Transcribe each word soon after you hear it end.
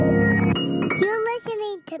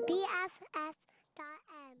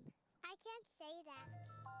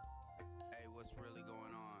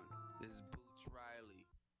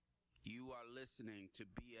listening to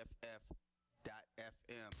BFF.FM.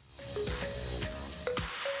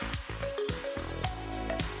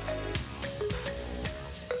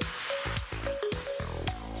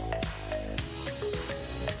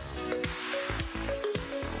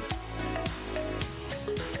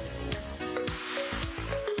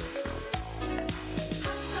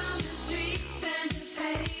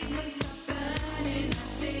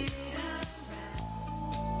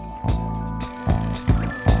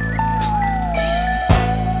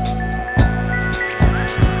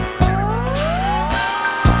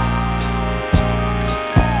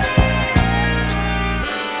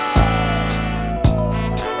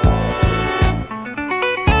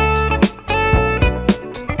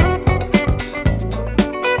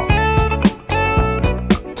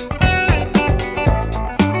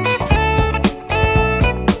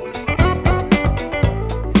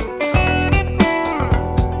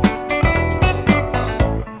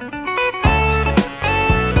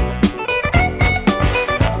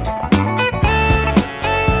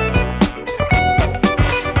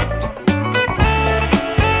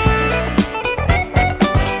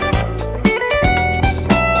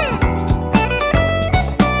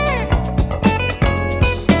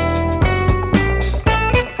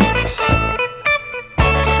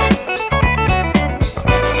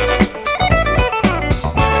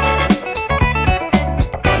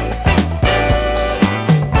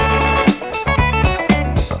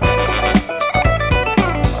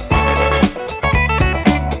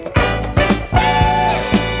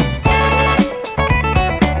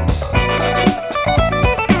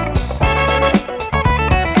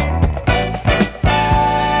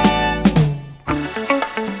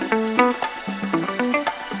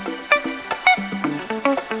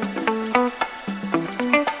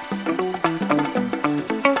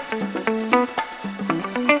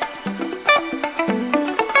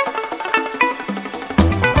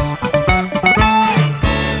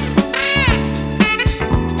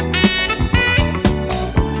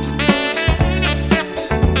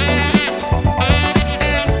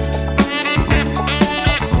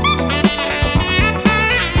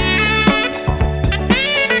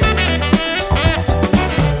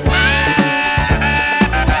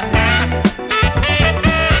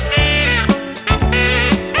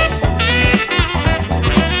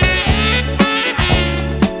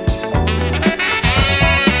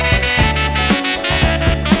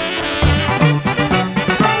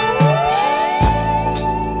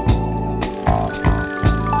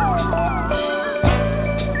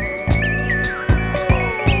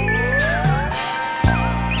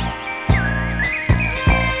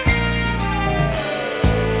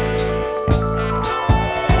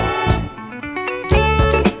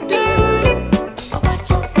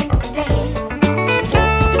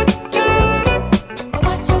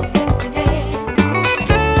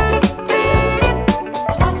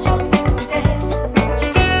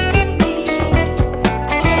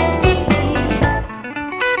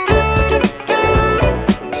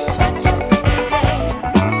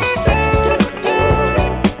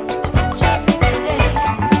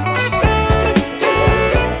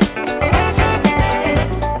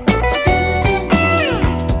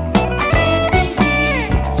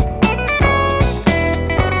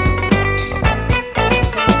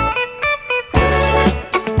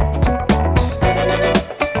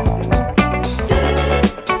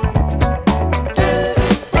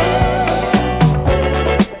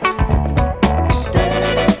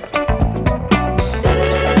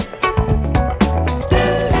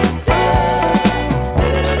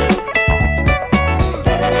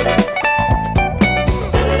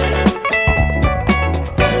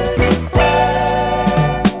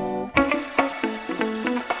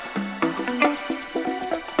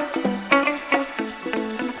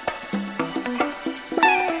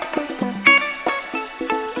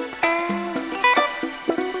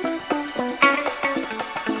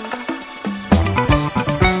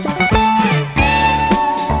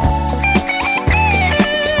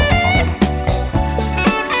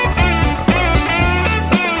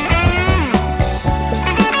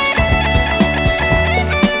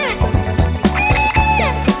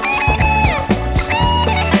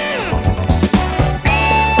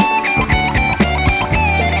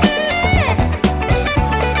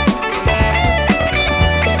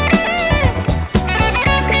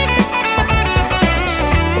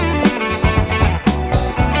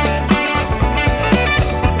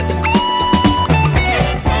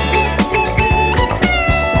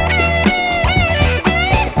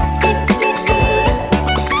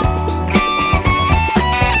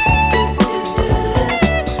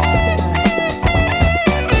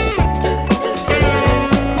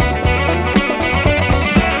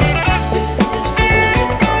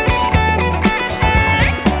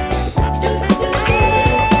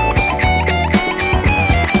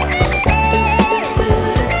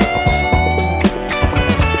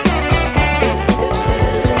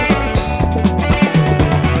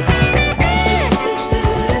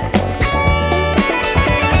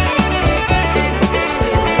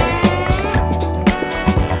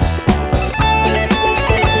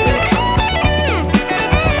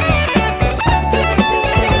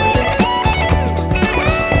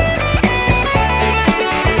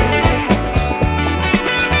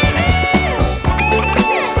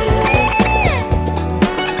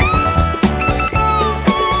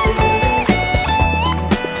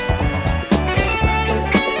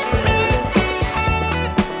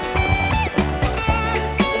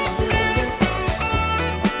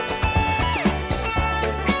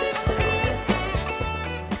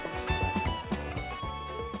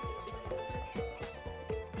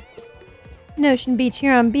 Nocean Beach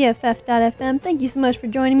here on BFF.FM. Thank you so much for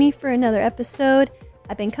joining me for another episode.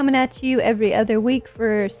 I've been coming at you every other week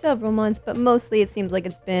for several months, but mostly it seems like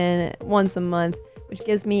it's been once a month, which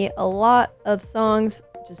gives me a lot of songs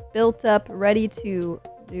just built up, ready to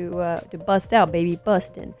bust out, baby,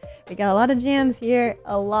 bustin'. We got a lot of jams here,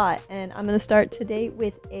 a lot, and I'm going to start today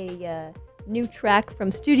with a new track from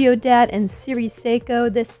Studio Dad and Siri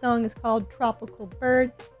Seiko. This song is called Tropical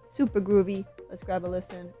Bird. Super groovy. Let's grab a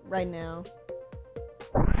listen right now.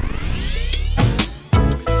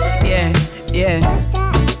 Yeah.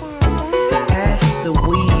 Pass the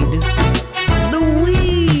weed. The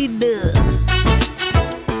weed.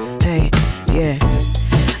 Hey, yeah.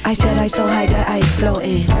 I said I so high that I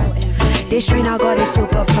floating. This train I got it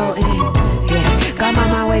super potent. Yeah, got my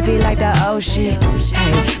mind wavy like the ocean.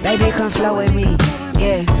 Hey, baby, come flow with me.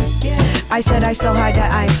 Yeah. I said I so high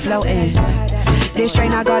that I'm floating. This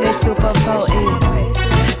train I got it super potent.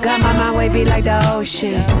 Got my mind wavy like the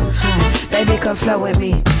ocean. Baby, come flow with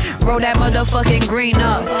me. Roll that motherfucking green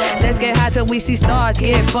up. Let's get high till we see stars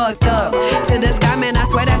get fucked up. To the sky, man, I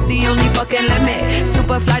swear that's the only fucking limit.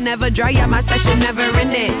 Super fly, never dry, yeah, my session never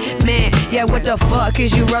ending. Man, yeah, what the fuck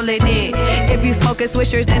is you rolling in? If you smoking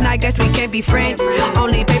swishers, then I guess we can't be friends.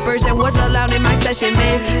 Only papers and what's allowed in my session,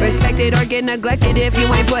 man. Respected or get neglected if you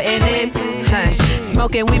ain't putting in.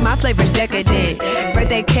 Smoking weed, my flavor's decadent.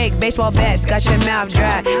 Birthday cake, baseball bats, got your mouth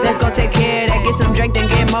dry. Let's go take care of that, get some drink, then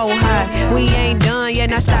get more high. We ain't done yet,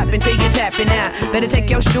 not stop until you're tapping out. Better take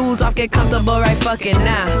your shoes off, get comfortable right fucking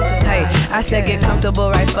now. Hey, I said get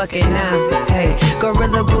comfortable right fucking now. Hey,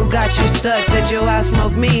 Gorilla Glue got you stuck, said you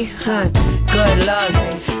outsmoke me, good luck,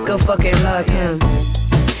 good fucking luck,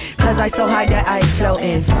 Cause I so high that I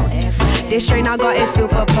floating. This train I got is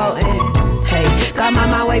super potent. Hey, got my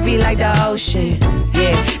mind wavy like the ocean.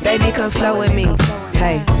 Yeah, baby, come flow with me.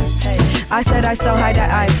 Hey, I said I so high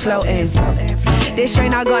that I'm floating. This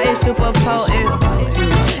train I got is super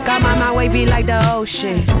potent. Got my mind wavy like the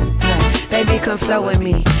ocean. Baby, come flow with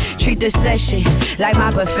me. Treat the session like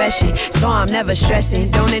my profession, so I'm never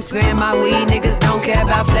stressing. Don't Instagram my weed, niggas don't care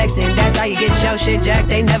about flexing. That's how you get your shit jacked,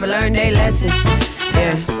 they never learn their lesson.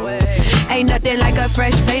 Yeah. Ain't nothing like a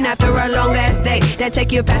fresh paint after a long ass day. That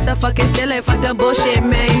take you past the fucking ceiling, fuck the bullshit,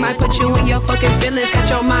 man. Might put you in your fucking feelings, got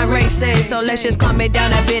your mind racing. So let's just calm it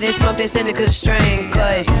down a bit and smoke this indica strain.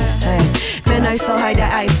 Cause, hey, man, I so high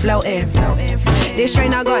that I floating. This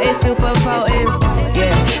train I got is super potent.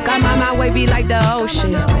 Yeah, got my mind wavy like the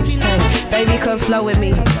ocean. Hey, baby, come flow with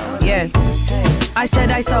me. Yeah, I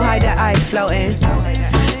said I so high that I floating.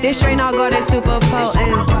 This train I got is super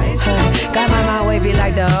potent. Got my mind wavy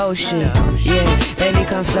like the ocean. Yeah, baby,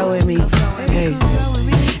 come flow with me. Hey,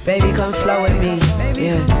 baby, come flow with me.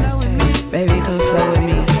 Yeah, baby, come flow with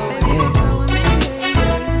me. Yeah.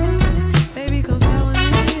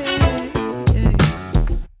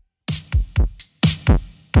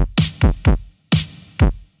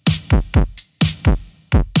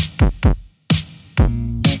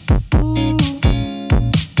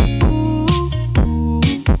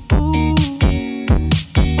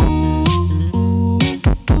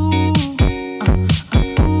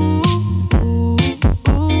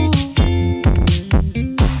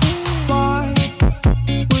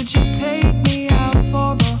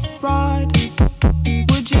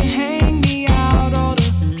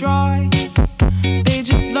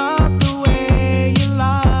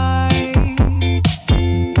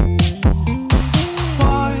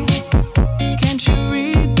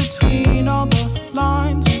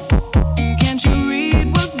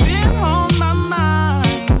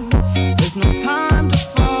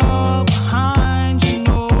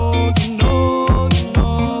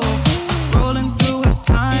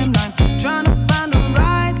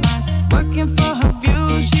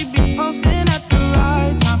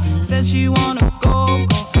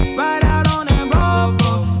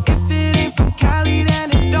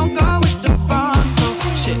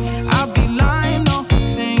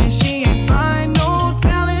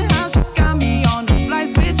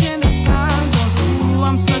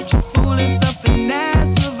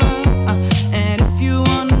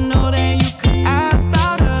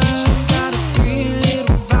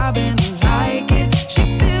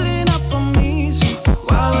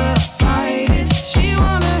 She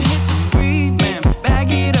wanna hit the street, man.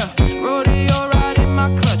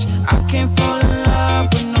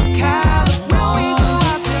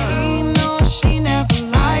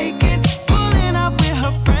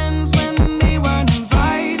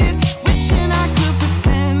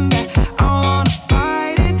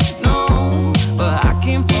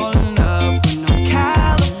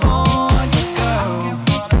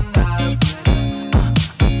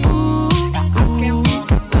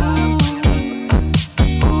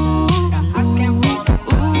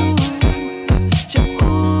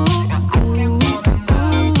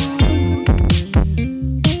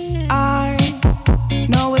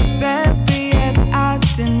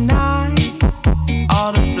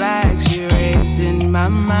 my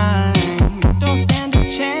mind. Don't stand a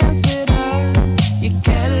chance with her. You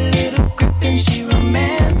get a little grip and she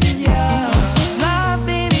romances ya. This is love,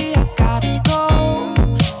 baby, I gotta go.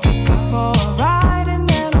 Take her for a ride and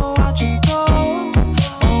then I'll watch it go.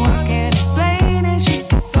 Oh, I can't explain it, she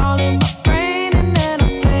gets all in my brain. And then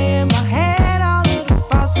I play in my head all of the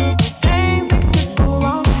possible things that could go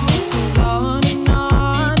wrong. It goes on and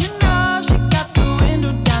on and on. She got the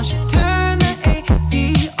window down, she turned the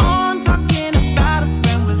AC on. Talking about a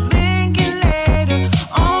friend, we're linking later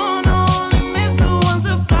on. Only miss her once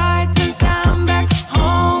the flight turns down back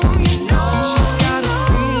home, you know. She got a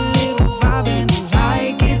free little vibe and I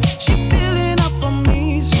like it. She feeling up on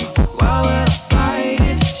me, so why would I fight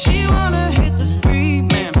it? She wanna hit the street,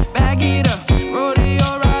 man, bag it up,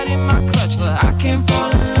 rodeo right in my clutch. I can't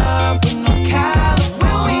fall in love with no California.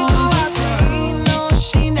 When we go out to eat, no,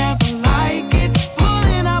 she never like it.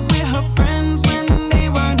 Pulling up with her friends when they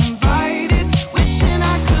weren't invited. Wishing I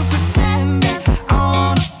could pretend that I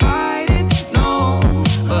wanna fight it, no,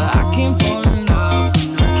 but I can't fall in love with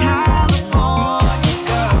no California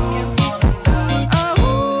girl. I can't fall in love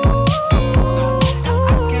with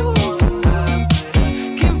her.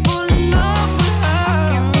 Can't fall in love with her.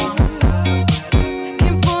 Can't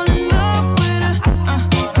fall in love with her.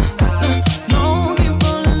 No,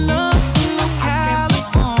 can't fall in love with no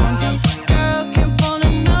California girl. Can't fall in love with no California girl. Can't fall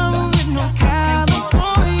in love with no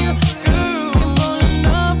California girl.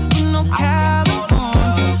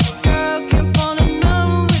 Can't fall in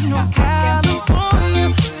love with no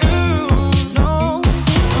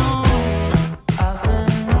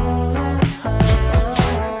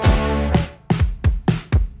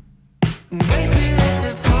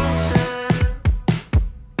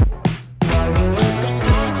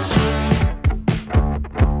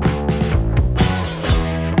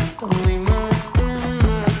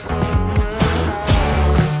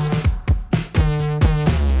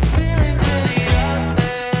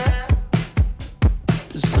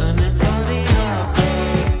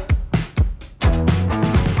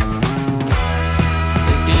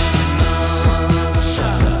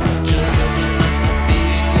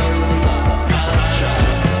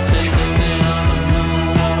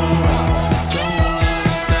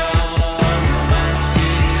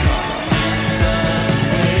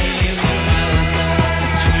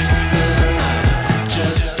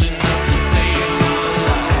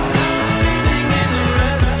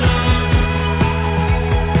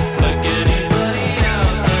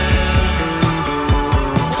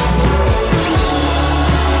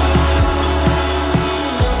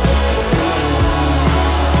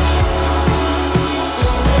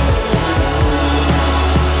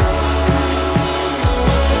No,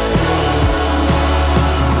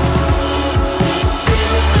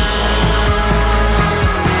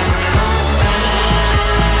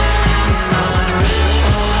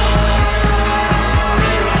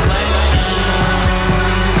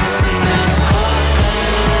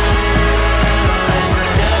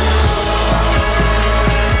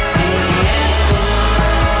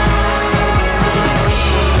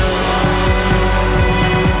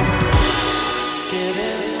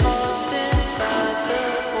 getting lost inside the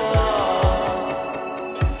walls,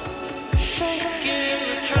 shaking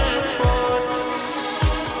the transport.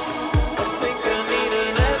 I think I need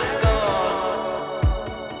an escort.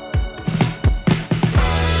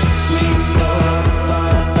 We know to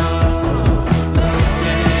find our groove,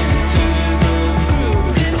 looking into the groove.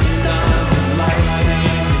 This time the lights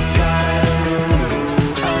seem to guide us through.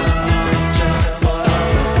 I know just what I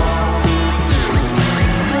want to do.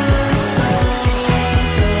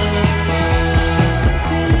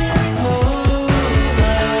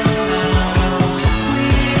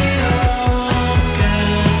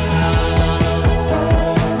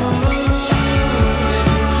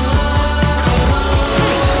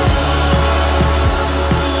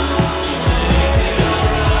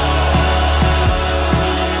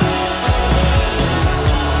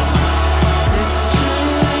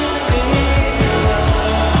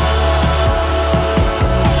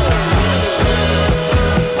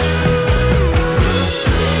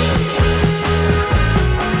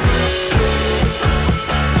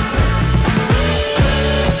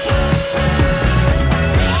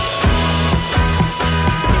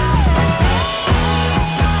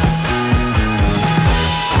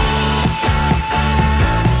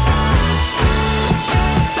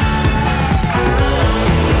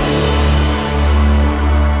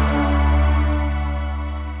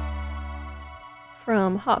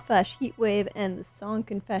 From Hot Flash Heatwave and the song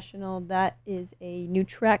Confessional, that is a new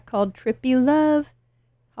track called Trippy Love.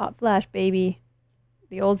 Hot Flash, baby.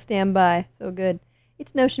 The old standby. So good.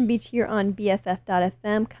 It's Nocean Beach here on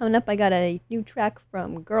BFF.fm. Coming up, I got a new track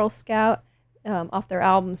from Girl Scout off their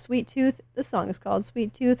album Sweet Tooth. The song is called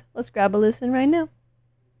Sweet Tooth. Let's grab a listen right now.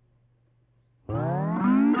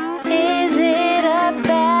 Is it a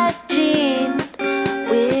bad gene?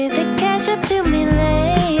 Will it catch up to me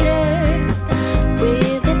later?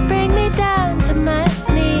 Will it bring me down to my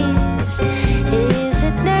knees? Is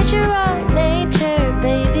it nurture or nature,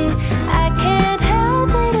 baby? I can't help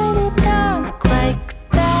it when you talk like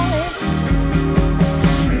that.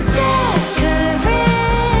 Saccharine,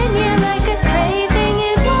 you're like a craving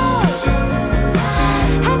in love.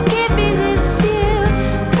 I can't resist you.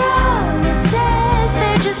 Promises,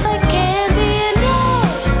 they're just like candy and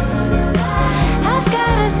love. I've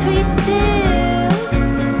got a sweet tooth.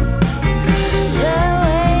 The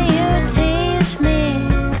way you tease me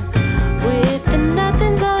with the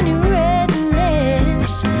nothings on your red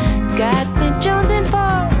lips got me jonesing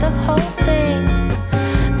for the whole thing.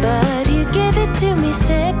 But you give it to me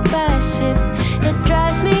sip by sip. It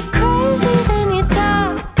drives me crazy when you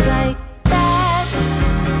talk like that.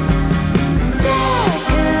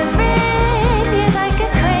 Saccharine, you're like a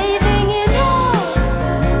craving in love.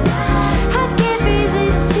 I can't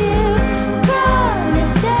resist you.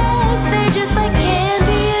 Promises, they're just like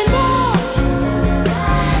candy and love.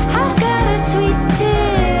 I've got a sweet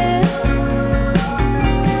tooth.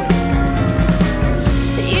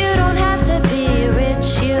 You don't have to be rich,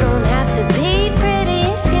 you don't have to be pretty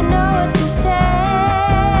if you know what to say.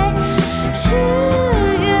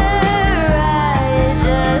 Sugar, I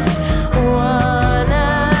just want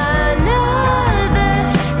another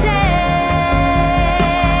taste.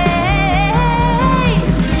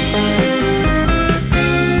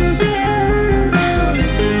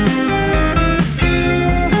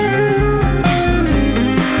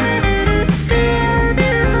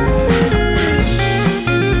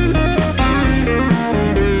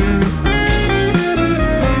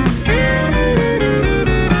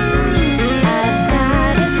 I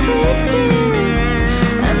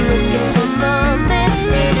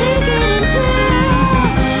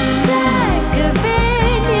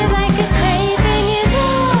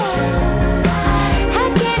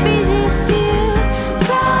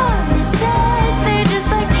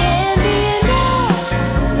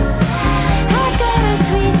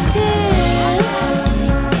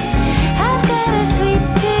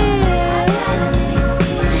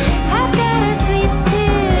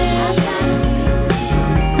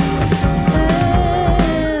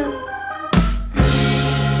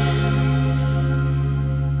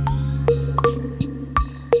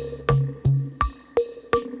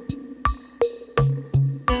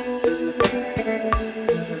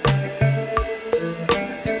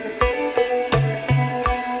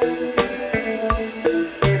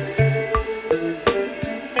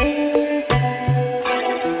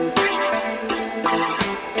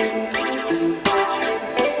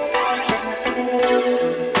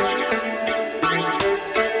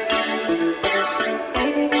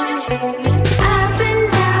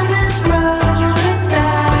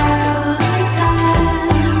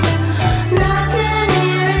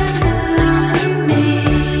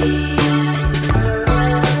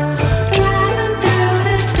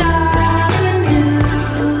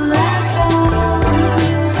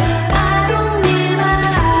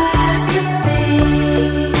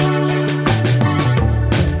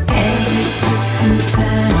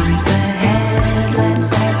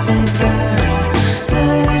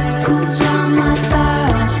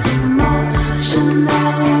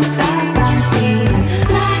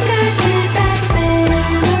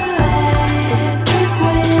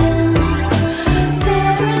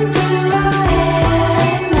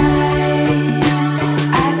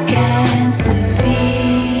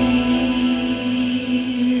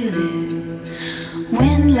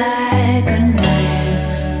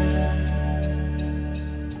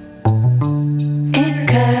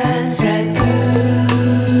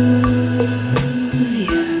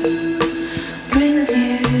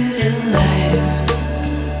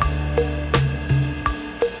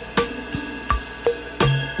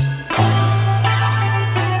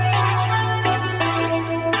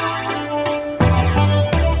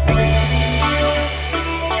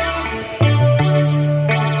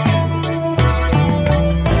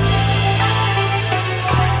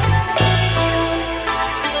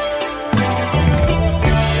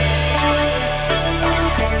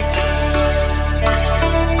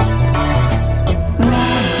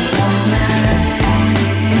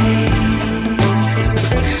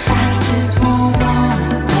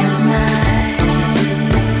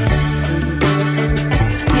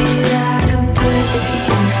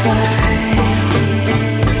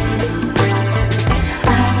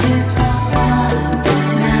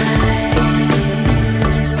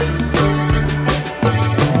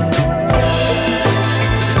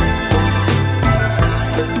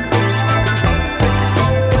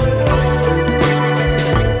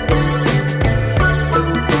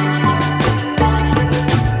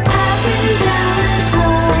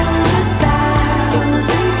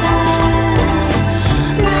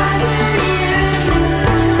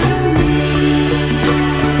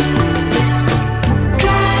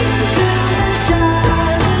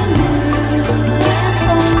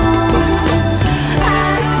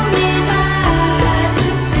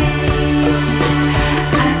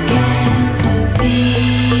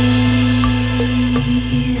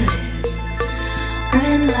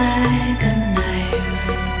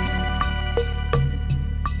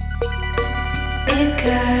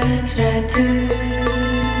cuts right through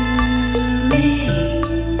me,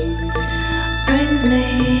 brings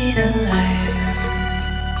me to life.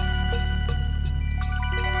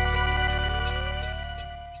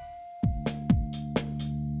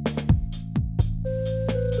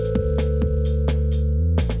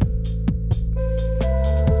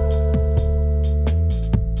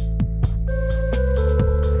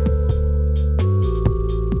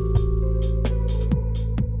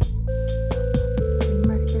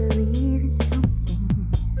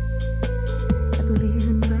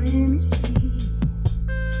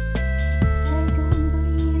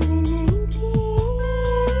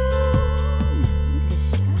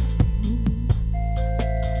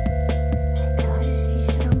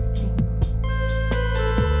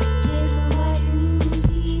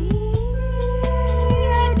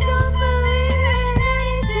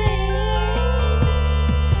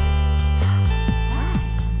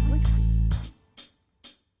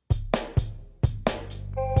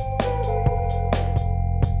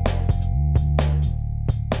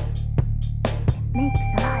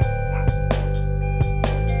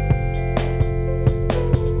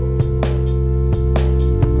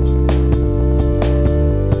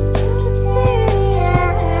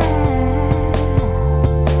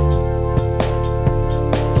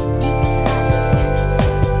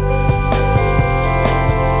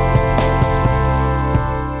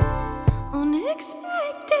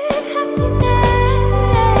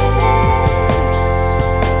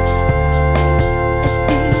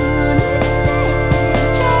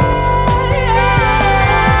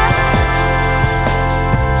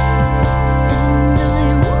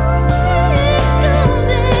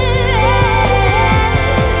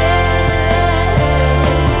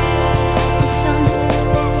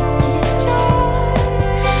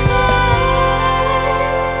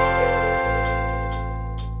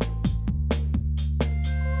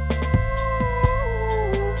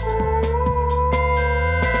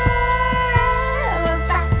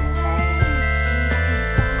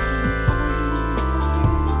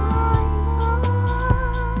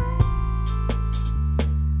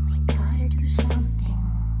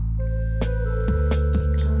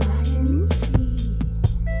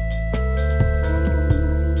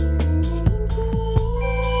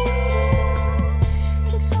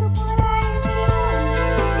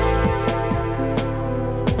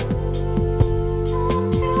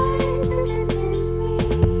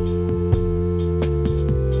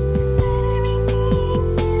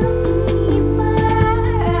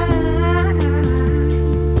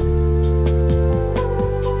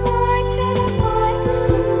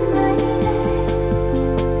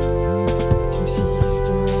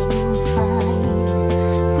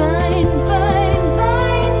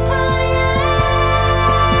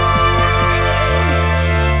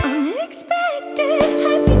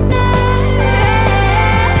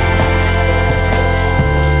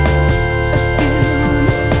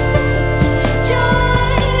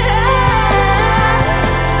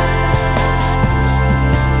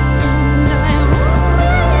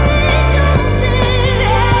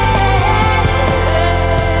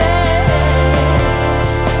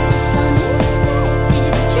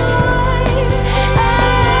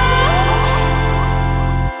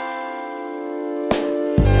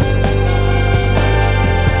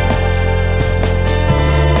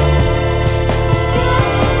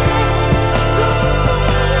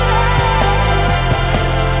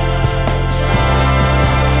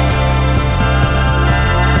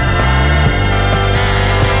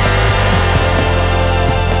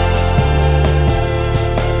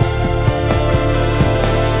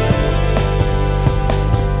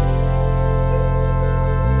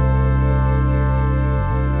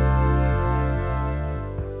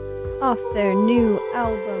 Off their new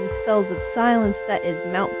album, Spells of Silence, that is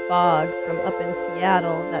Mount Fog from up in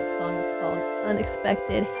Seattle. That song is called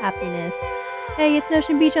Unexpected Happiness. Hey, it's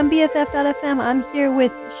Nocean Beach on BFF.fm. I'm here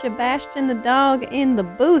with Sebastian the dog in the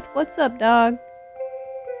booth. What's up, dog?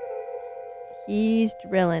 He's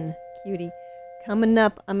drilling, cutie. Coming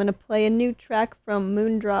up, I'm going to play a new track from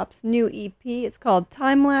Moondrop's new EP. It's called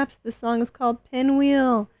Time Lapse. This song is called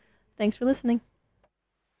Pinwheel. Thanks for listening.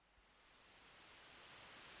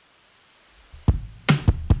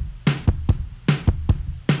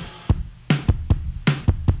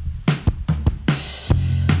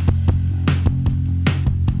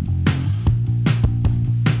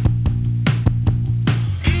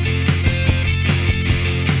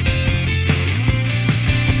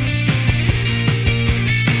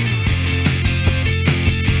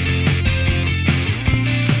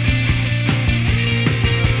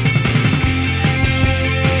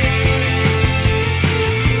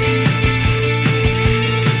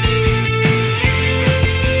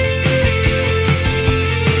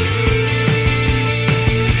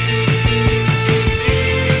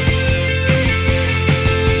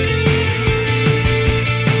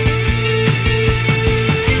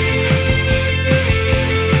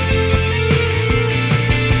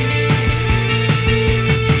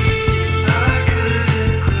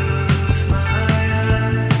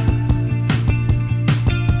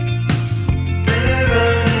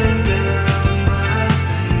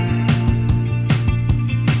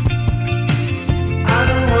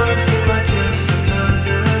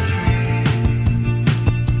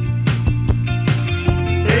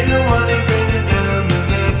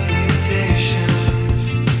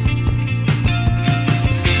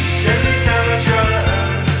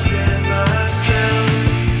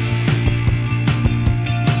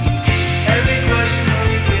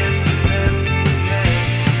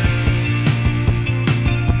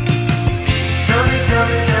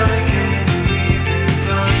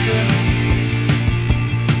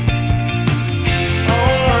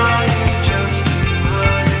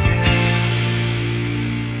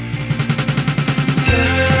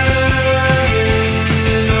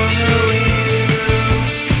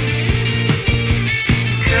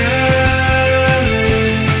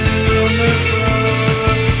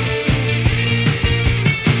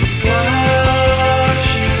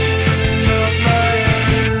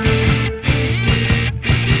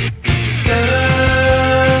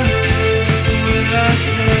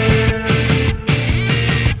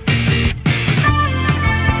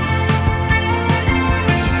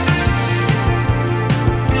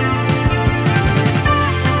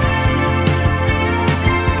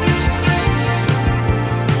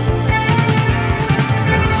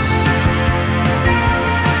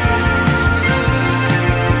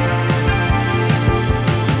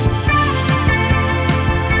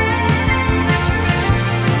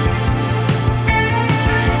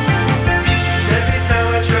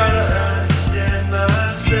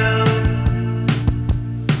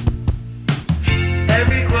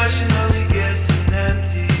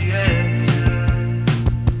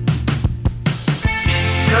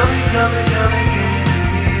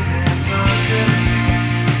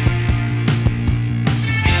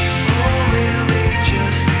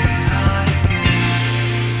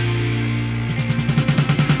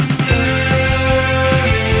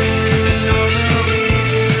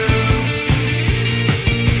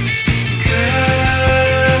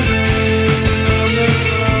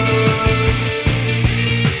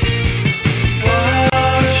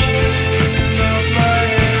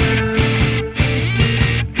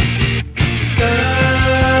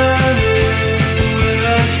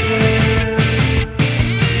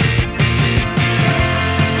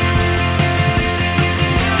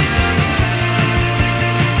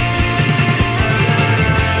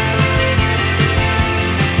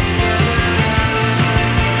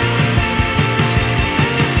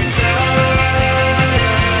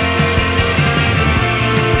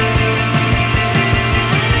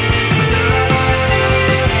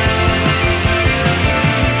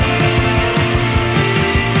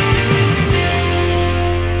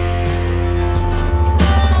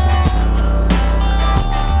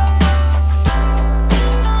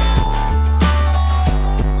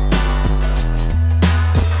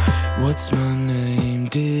 What's my name?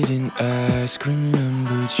 Didn't ask,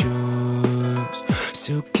 remembered yours.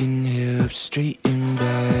 Silken hips, straight and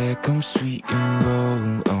back. I'm sweet and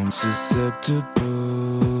low, I'm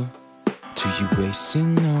susceptible to you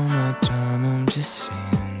wasting all my time. I'm just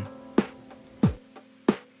saying,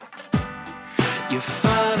 you're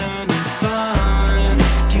finer than fine.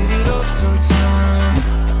 Give it up some time.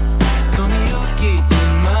 Call me up, get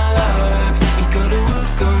in my life. You gotta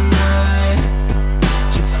work all night.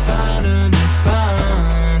 You're finer than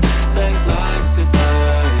fine, like lights of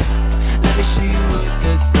life. Let me show you what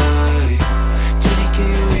that's like. 20K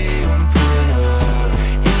away, I'm pulling up.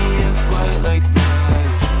 AF white like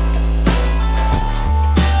pride.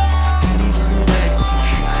 Pennies in the backseat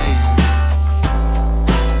crying.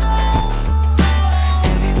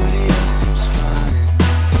 Everybody else seems fine.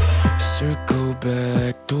 Circle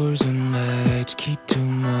back, doors unlatched, key to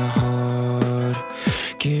my heart.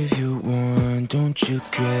 Give you one, don't you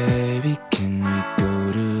grab it? Can we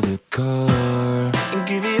go to the car and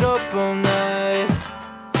give it up all night?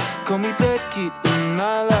 Call me back, get in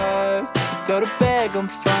my life. Without a bag, I'm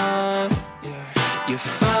fine. You're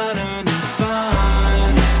finer than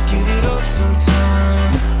fine. Give it up some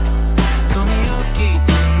time. Call me up, get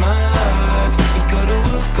in my life. You gotta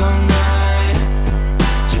work all night.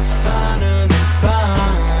 You're finer than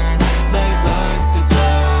fine, like lights of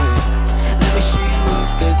life. Let me show you what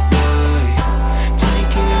that's like.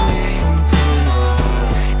 20K away, I'm pulling up.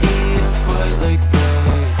 AF white like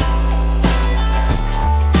pride.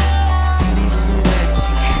 Pennies in the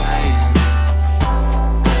backseat crying.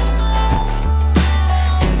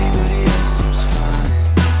 Everybody else seems fine.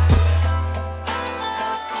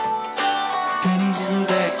 Pennies in the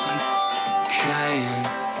backseat crying.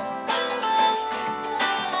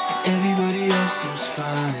 Everybody else seems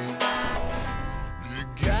fine.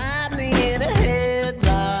 Got me in a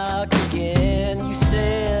headlock again. You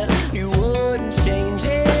said you wouldn't change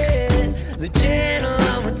it. The channel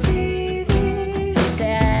on the TV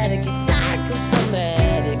static, you're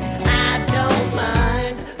psychosomatic. I don't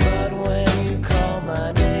mind, but when you call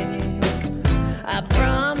my name, I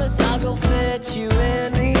promise I'll go fetch you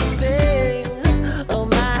anything on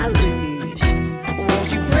my leash.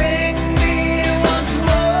 Won't you bring me once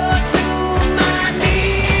more to my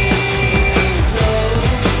knees?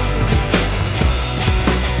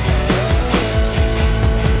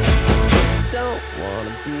 Don't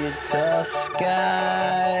wanna be a tough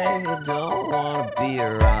guy. Don't wanna be a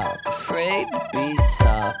rock. Afraid to be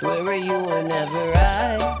soft. Where were you whenever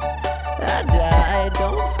I died?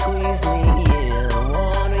 don't squeeze me in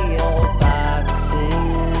one of your boxes.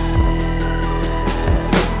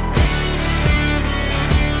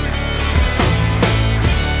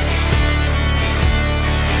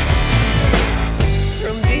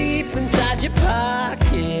 From deep inside your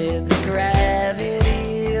pocket, the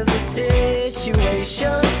gravity of the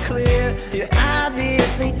situation's clear. You're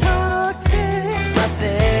obviously toxic. My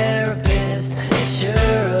therapist is sure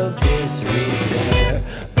of this repair.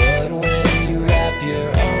 But when you wrap your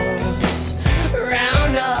arms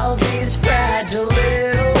around all these fragile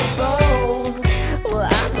little bones, well,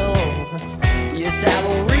 I know, yes, I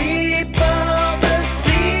will reap all the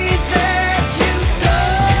seeds that you sow.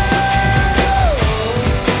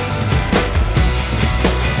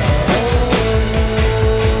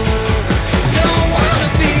 Don't wanna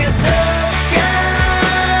be a tough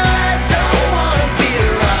guy, don't wanna be a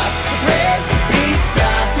rock, afraid to be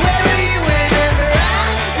soft. Where are you whenever I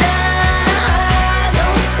die?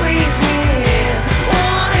 Don't squeeze me in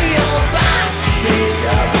one of your boxes.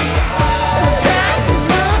 The price is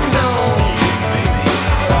unknown.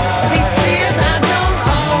 These tears I don't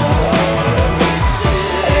own.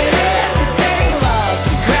 And everything lost,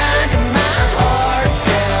 you're grinding my heart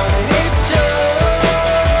down, and it shows.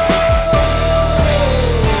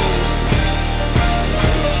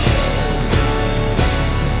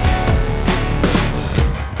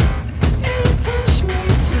 And you push me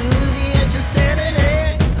to the edge of sanity.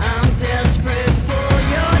 I'm desperate for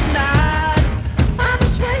your nod. I'm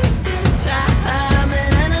just wasting time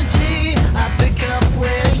and energy. I pick up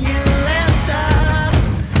where you left off.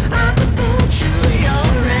 I'm the bull to your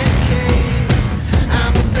red cape.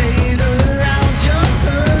 I'm a bait around your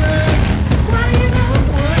hook. Why do you know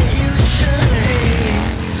what you should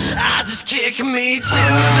hate? I just kick me to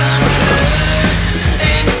the curb,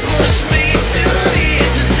 and you push me to the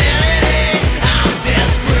edge of sanity. I'm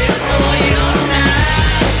desperate for your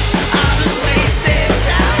knife. I'm just wasting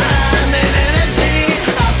time and energy.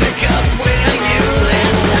 I pick up where you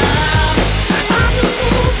left off. I'm the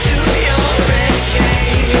bull to your red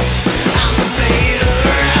cape. I'm the bait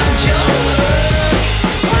around your hook.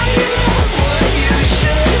 Why do you know what you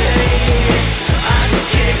should hate? I just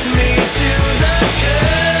kick me to the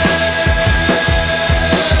curb.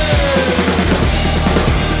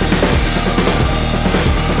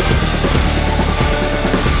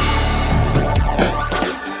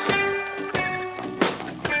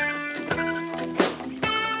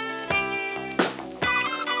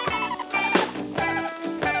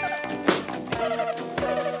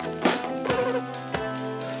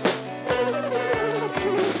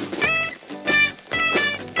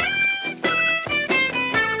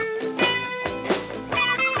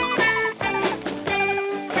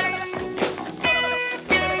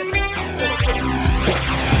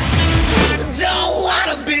 Don't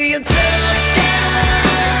wanna be a tough guy,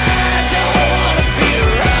 don't wanna be a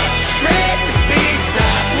rock, afraid to be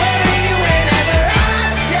soft. Where are you whenever I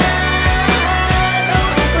die?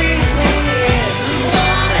 Don't squeeze me in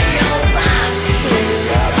one of your boxes.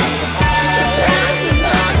 The price is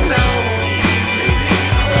unknown.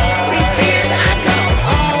 These tears I don't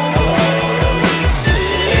own.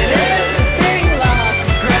 And everything lost,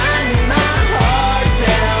 grinding my heart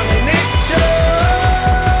down, and it shows.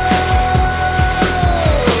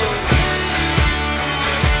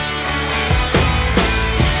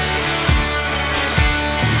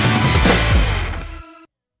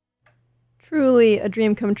 Truly a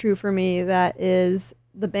dream come true for me. That is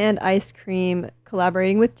the band Ice Cream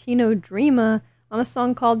collaborating with Tino Dreama on a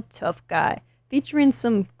song called Tough Guy, featuring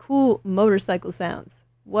some cool motorcycle sounds.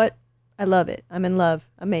 What? I love it. I'm in love.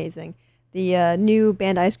 Amazing. The new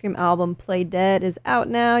band Ice Cream album, Play Dead, is out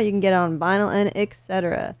now. You can get it on vinyl and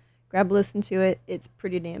etc. Grab a listen to it. It's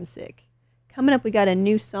pretty damn sick. Coming up, we got a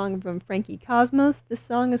new song from Frankie Cosmos. This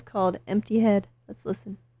song is called Empty Head. Let's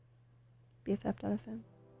listen. BFF.fm.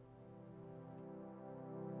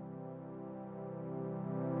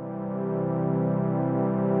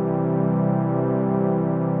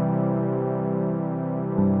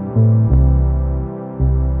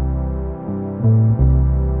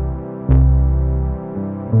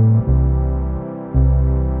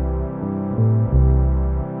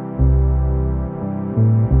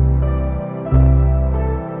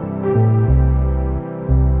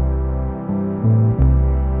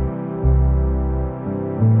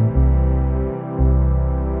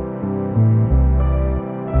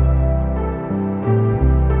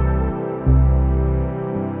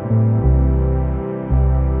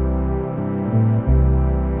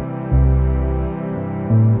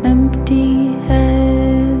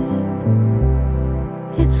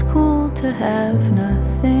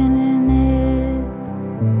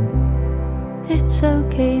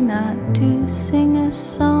 okay not to sing a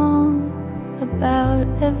song about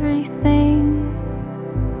everything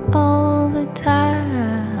all the time.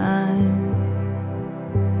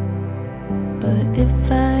 But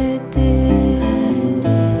if I did,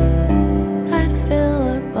 I'd fill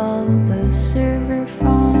up all the server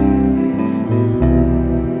farms.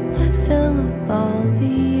 I'd fill up all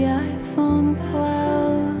the iPhone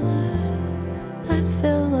clouds. I'd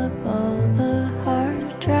fill up all the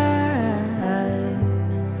hard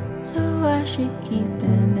drives. So I should keep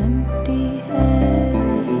an empty head,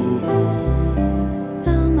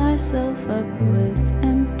 fill myself up with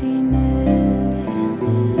emptiness,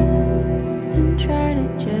 and try to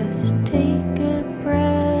just take a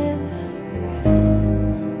breath.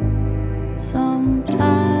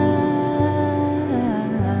 Sometimes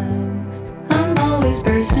I'm always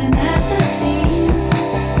bursting at the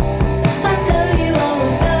seams. I'll tell you all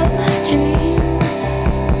about my dreams.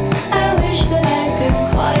 I wish that I could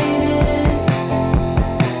quiet it,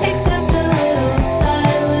 accept a little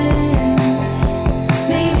silence.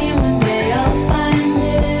 Maybe one day I'll find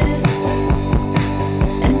it,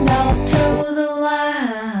 and I'll toe the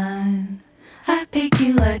line. I pick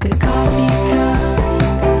you like a coffee cup.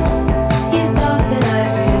 You thought that I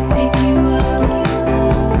could pick you up,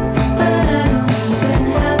 but I don't even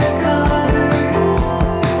have a car.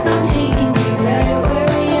 I'm taking you right where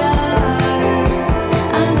we are.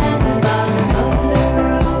 I'm at the bottom of the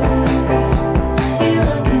road. You're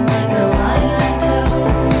looking like a line I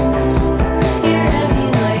towed. You're heavy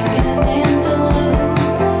like an antelope.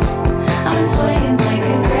 I'm swaying like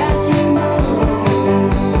a grassy knoll.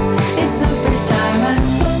 It's the first time I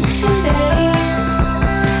spoke today,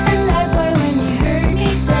 and that's why when you heard me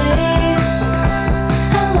say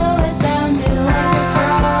hello, I sounded like a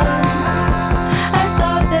frog. I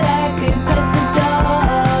thought that I could pet the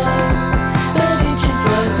dog, but it just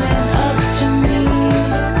wasn't up to me.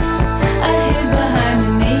 I hid behind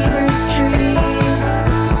the neighbor's tree,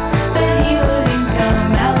 but he wouldn't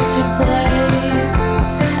come out to play.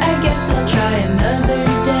 I guess I'll try another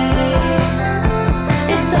day.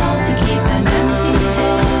 It's all to keep an empty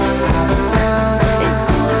head. It's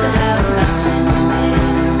cool to have nothing in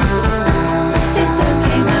it. It's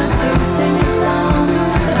okay not to sing a song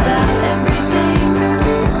about everything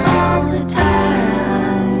all the time.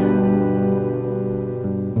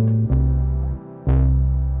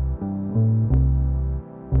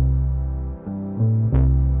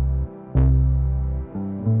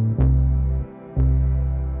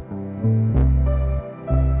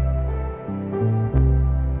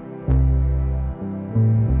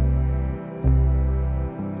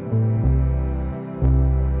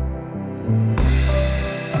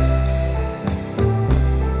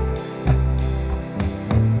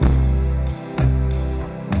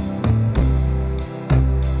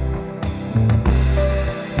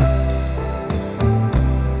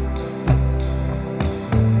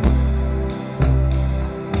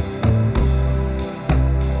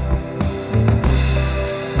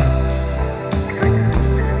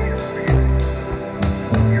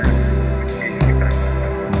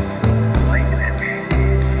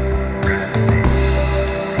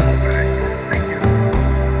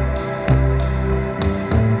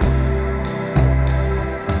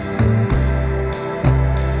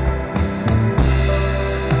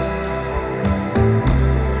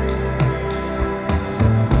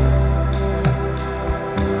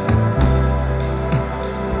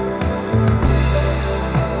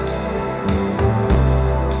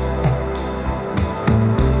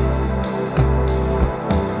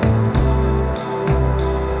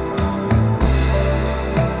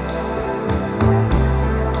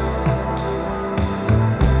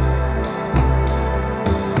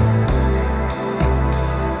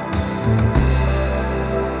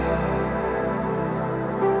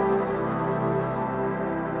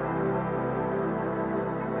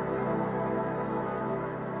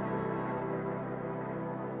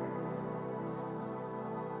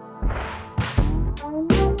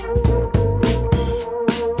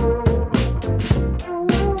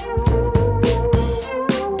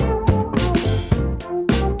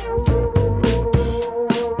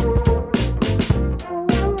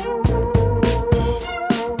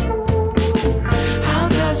 How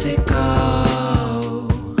does it go?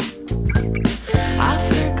 I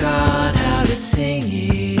forgot how to sing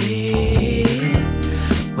it.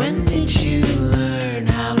 When did you learn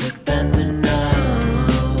how to bend the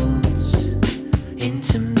notes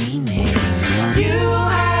into meaning? You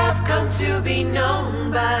have come to be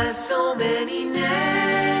known by so many names.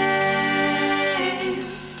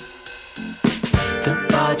 The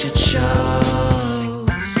budget shows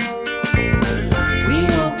we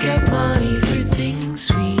won't get money for things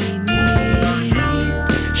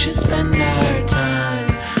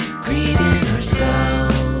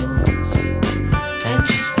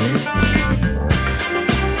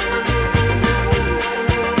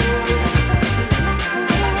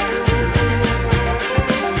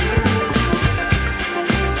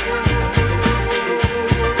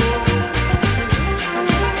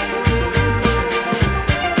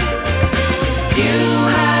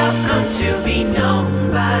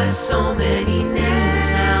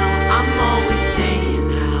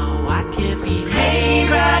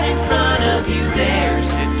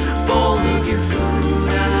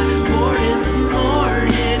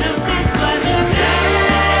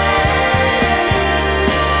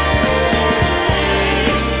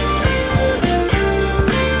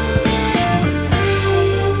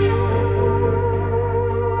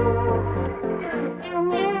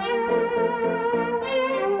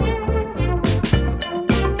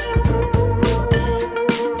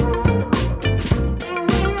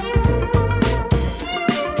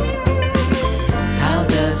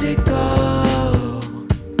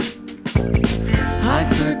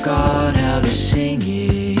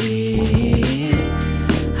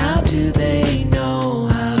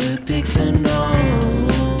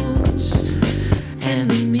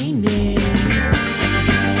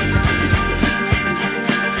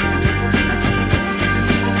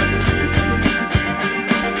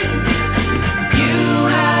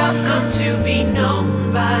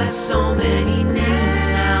so many names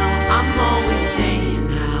now. I'm always saying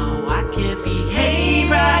how I can't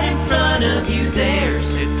behave right in front of you. There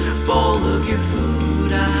sits a bowl of your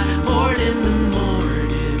food I poured in the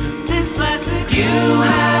morning of this blessed. You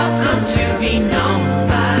have come to be known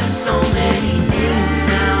by so many names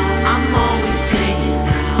now. I'm always saying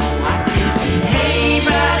how I can't behave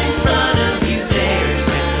right in front of you. There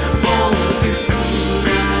sits a bowl of your food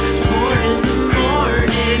I poured in the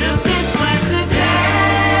morning of this blessed day.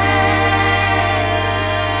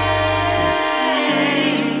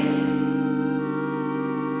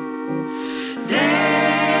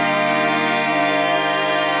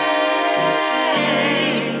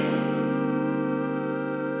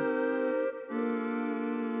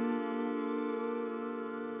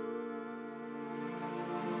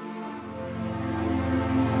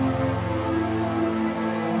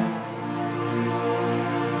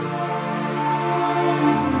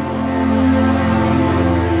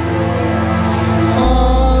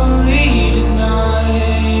 Holy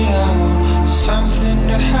denial, something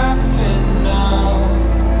to happen now.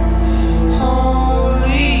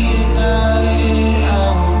 Holy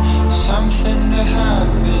denial, something to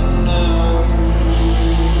happen now.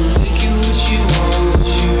 Taking what you want, what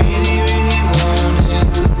you really, really want, and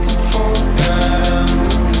looking for God, I'm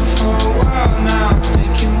looking for a while now.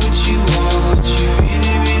 Taking what you want, what you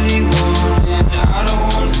really, really want, and I don't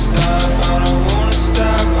wanna stop, I don't wanna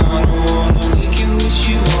stop, I don't wanna. Taking what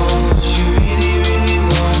you want, what you really, really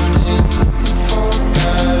want, and looking for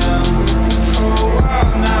God, I'm looking for a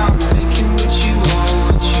while now. Taking what you want,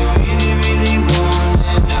 what you really, really want,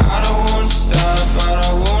 and I don't wanna stop, I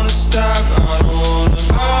don't wanna stop, I don't wanna.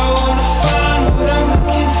 I wanna find what I'm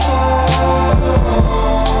looking for.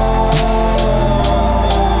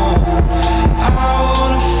 I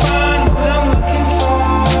wanna find what I'm looking for.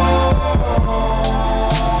 I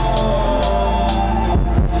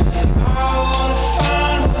wanna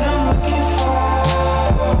find what I'm looking for.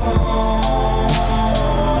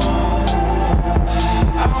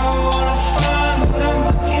 I wanna find what I'm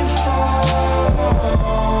looking for.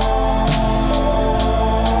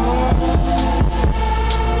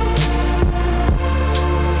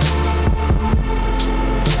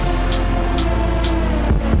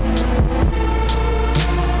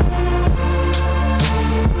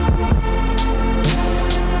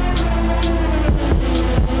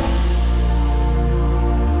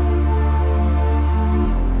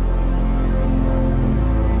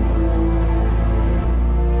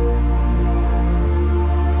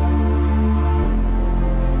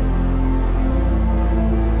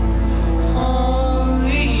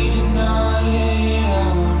 Holy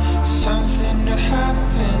denial, something to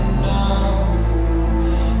happen now.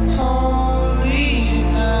 Holy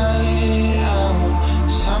denial,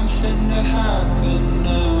 something to happen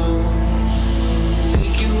now.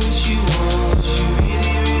 Taking what you want, what you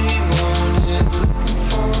really, really want, and looking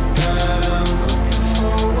for God, I'm looking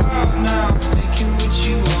for a while now. Taking what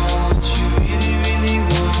you want, what you really, really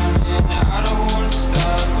want, and I don't wanna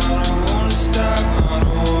stop, I don't wanna stop, I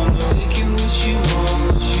don't wanna. Taking what you want,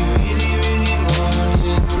 what you really, really want,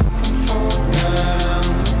 and looking for God, I'm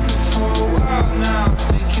looking for a while now.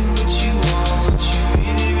 Taking what you want, what you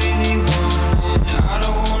really, really want, and I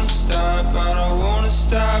don't wanna stop, I don't wanna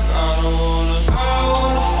stop, I don't wanna. I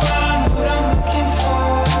wanna find what I'm looking for.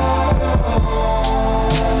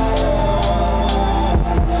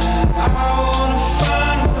 I wanna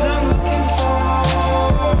find what I'm looking for.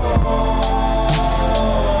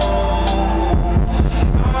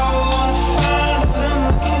 I wanna find what I'm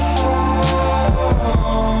looking for.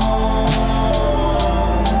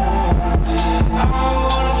 I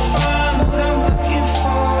wanna find what I'm looking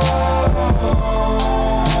for.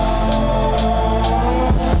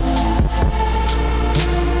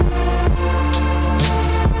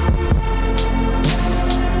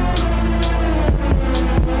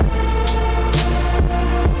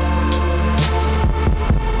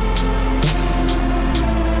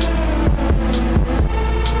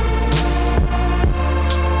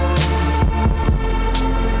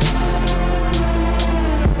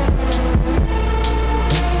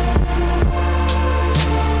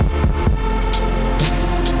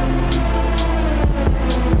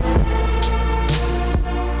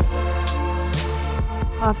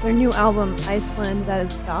 Off their new album, Iceland, that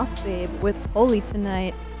is Goth Babe with Holy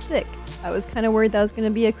Tonight. Sick. I was kind of worried that was going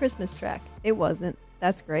to be a Christmas track. It wasn't.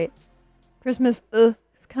 That's great. Christmas,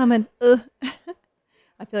 it's coming. I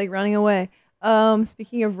feel like running away.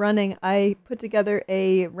 Speaking of running, I put together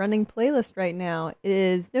a running playlist right now. It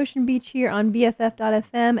is Nocean Beach here on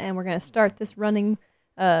BFF.fm, and we're going to start this running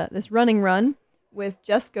run with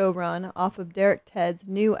Just Go Run off of Derek Ted's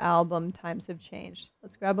new album, Times Have Changed.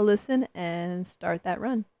 Let's grab a listen and start that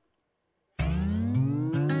run.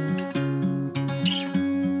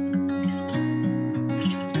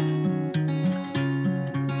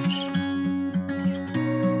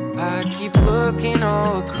 I keep looking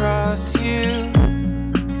all across you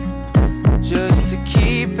just to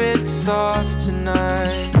keep it soft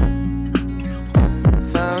tonight.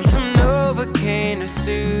 Found some Novocaine to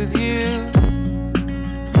soothe you.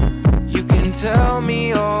 You can tell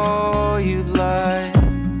me all you'd like,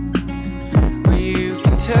 or you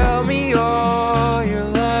can tell me all you're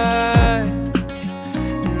like.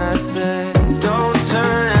 And I said, don't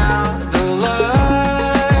turn out the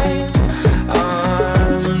light,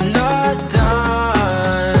 I'm not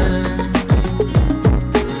done.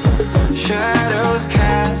 Shadows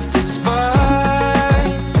cast a spell,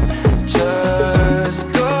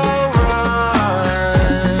 just go run,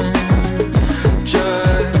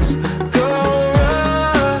 just go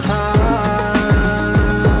run,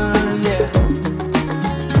 yeah.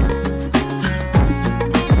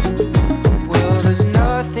 Well, there's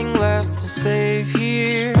nothing left to save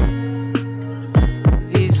here.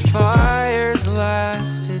 These fires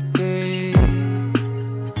lasted days,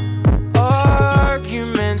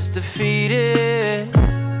 arguments defeated.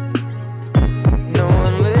 No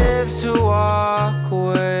one lives to walk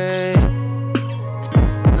away.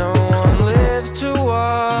 No one lives to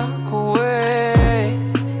walk away.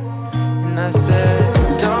 And I said,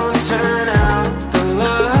 don't turn out the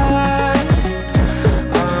light,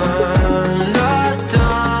 I'm not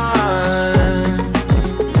done.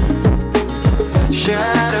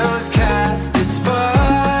 Shadows cast a spell,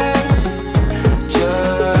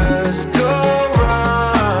 just go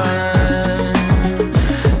run,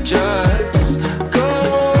 just go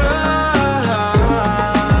run,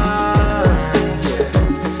 yeah.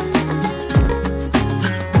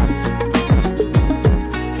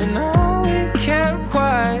 And all we kept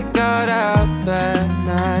quiet got out that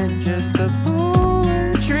night, just a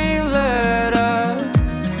poetry letter.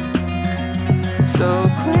 So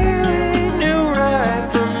clearly knew right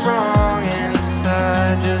from wrong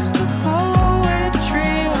inside, just a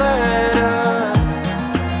poetry letter.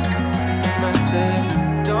 And I said,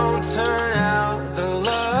 don't turn out the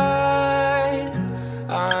light,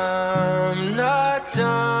 I'm not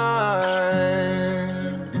done.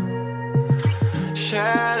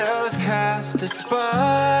 Shadows cast a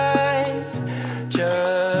spell,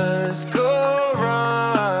 just go run.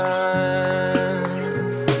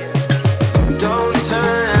 Don't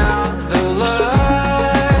turn out the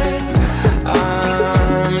light,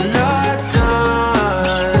 I'm not done.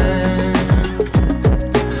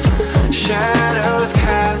 Shadows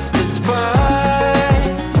cast a spell,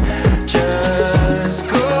 just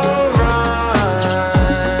go run,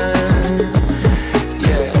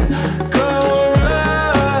 yeah. Go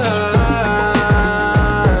run,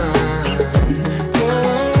 go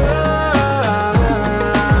run,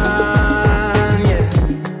 yeah.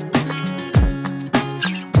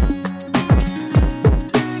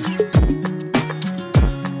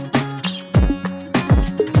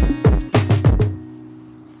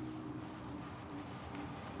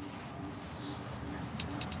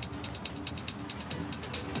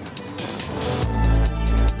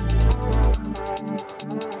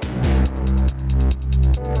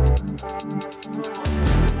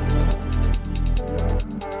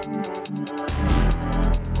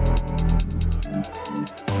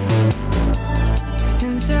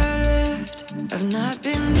 Since I left, I've not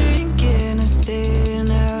been drinking or staying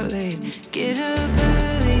out late. Get up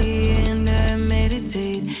early and I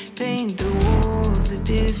meditate. Paint the walls a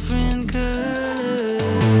different color.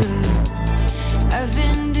 I've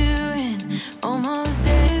been doing almost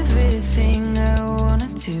everything I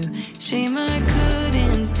wanted to. Shame I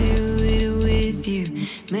couldn't do it with you.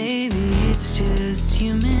 Maybe it's just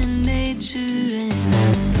human nature and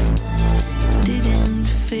I didn't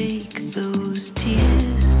fake those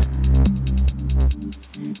tears.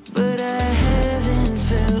 But I haven't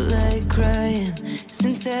felt like crying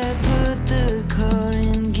since I put the car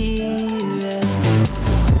in gear. I've been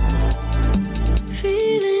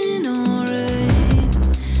feeling alright,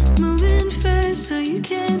 moving fast so you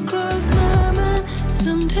can't cross my mind.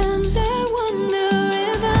 Sometimes I wonder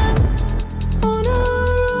if I'm on a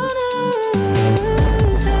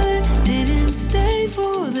runner's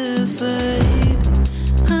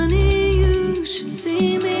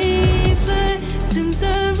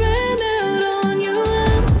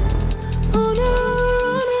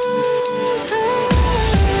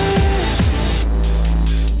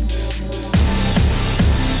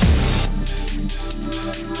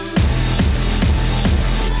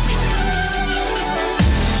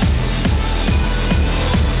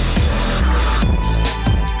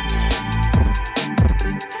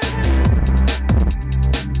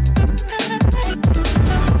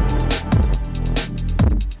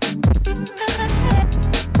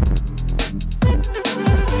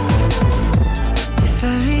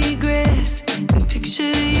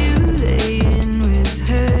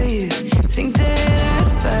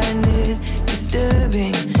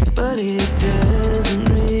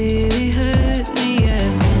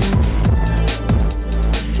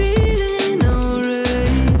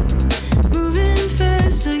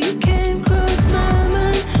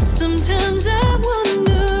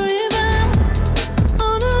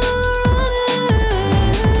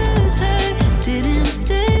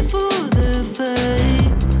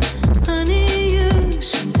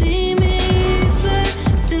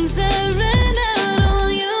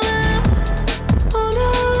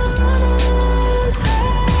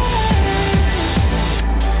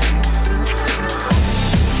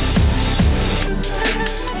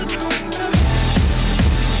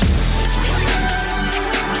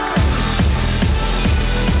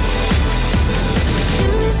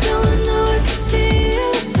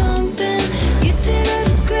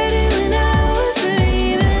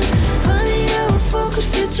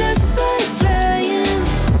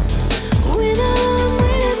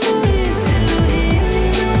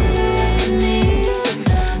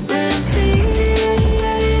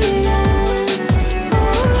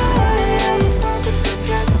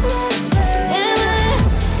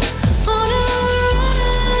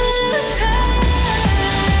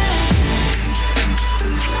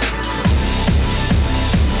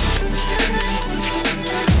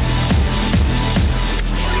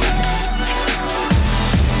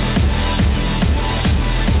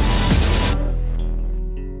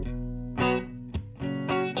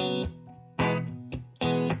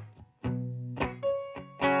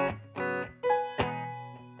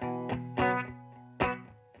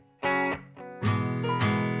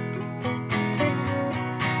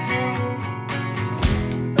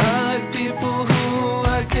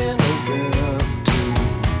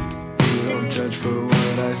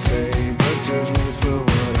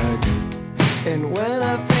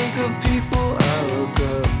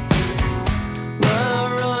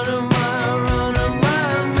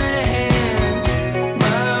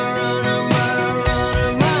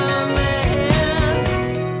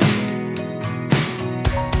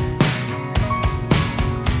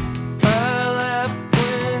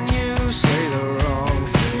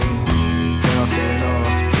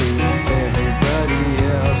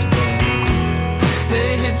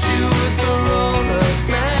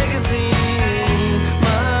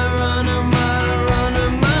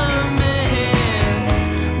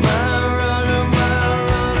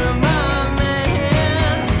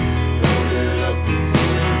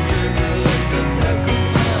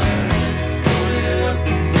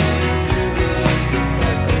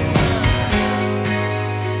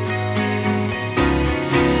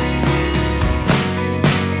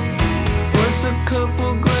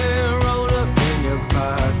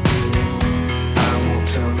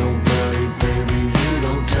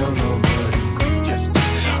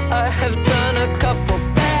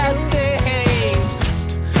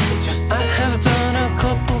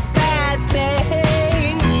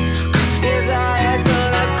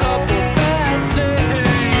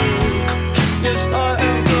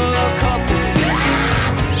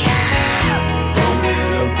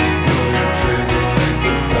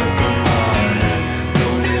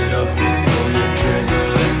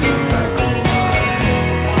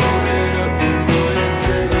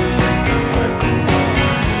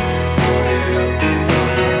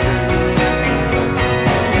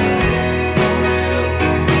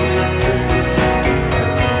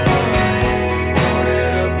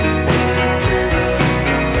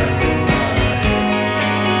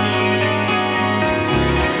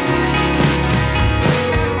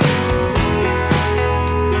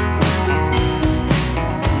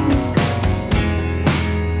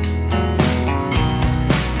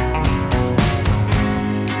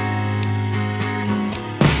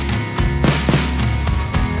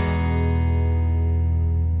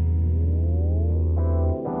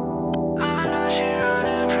I know she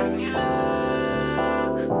running from you.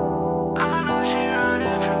 I know she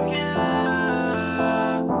running from you.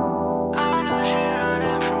 I know she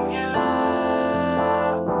running from you.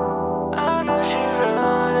 I know she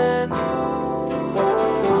running.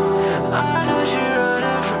 I know she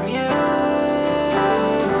running from you.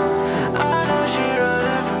 I know she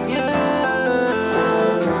running from you.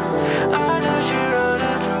 I know she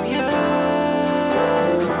running from you.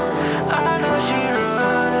 I know she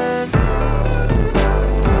running.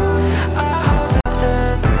 I hope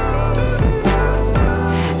nothing.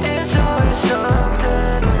 It's always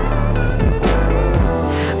something.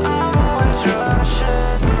 I'm always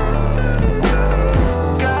rushing.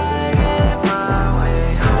 Gotta get my way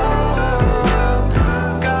home.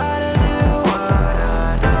 Gotta do what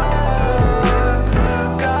I know.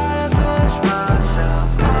 Gotta push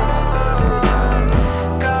myself on.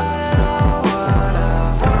 Gotta know what I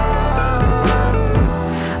want.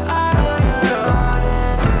 I know you're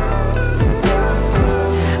running.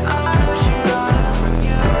 I know she's running from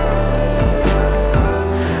you.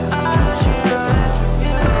 I know she's running from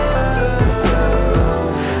you.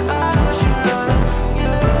 I know she's running from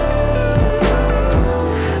you.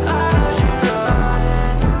 I know she's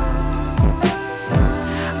running.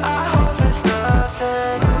 I hope it's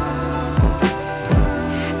nothing.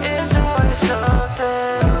 It's always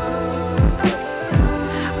something.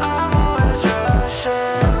 I'm always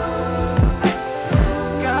rushing.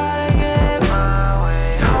 Gotta get my way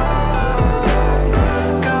home.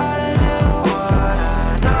 Gotta do what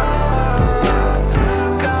I know.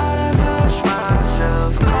 Gotta push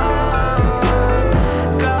myself on.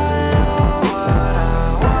 Gotta know what I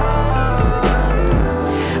want.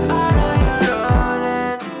 I know you're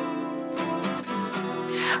running.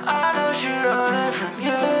 I know she's running from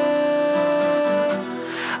you.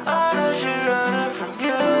 I know she's running from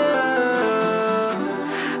you.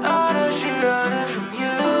 I know she's running from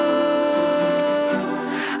you.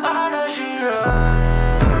 I know she's running.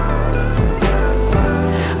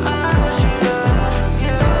 I know she's running from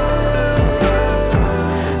you.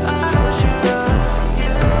 I know she's running from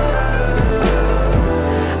you.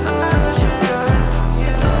 I know she's running from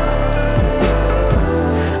you.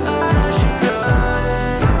 I know she's running.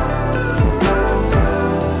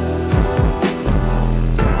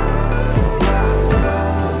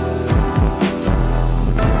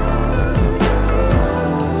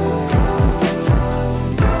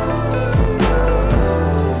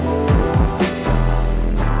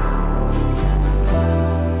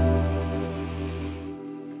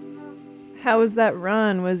 How was that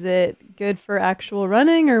run? Was it good for actual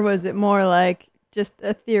running, or was it more like just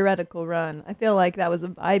a theoretical run? I feel like that was a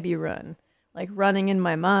vibey run. like running in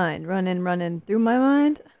my mind, running through my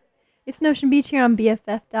mind. It's Nocean Beach here on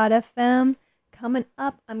BFF.FM. Coming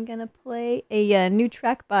up, I'm going to play a new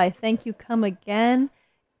track by Thank You Come Again.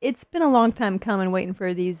 It's been a long time coming, waiting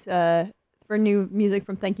for these, for new music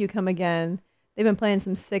from Thank You Come Again. They've been playing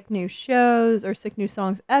some sick new shows, or sick new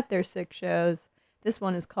songs at their sick shows. This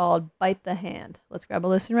one is called Bite the Hand. Let's grab a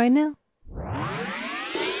listen right now.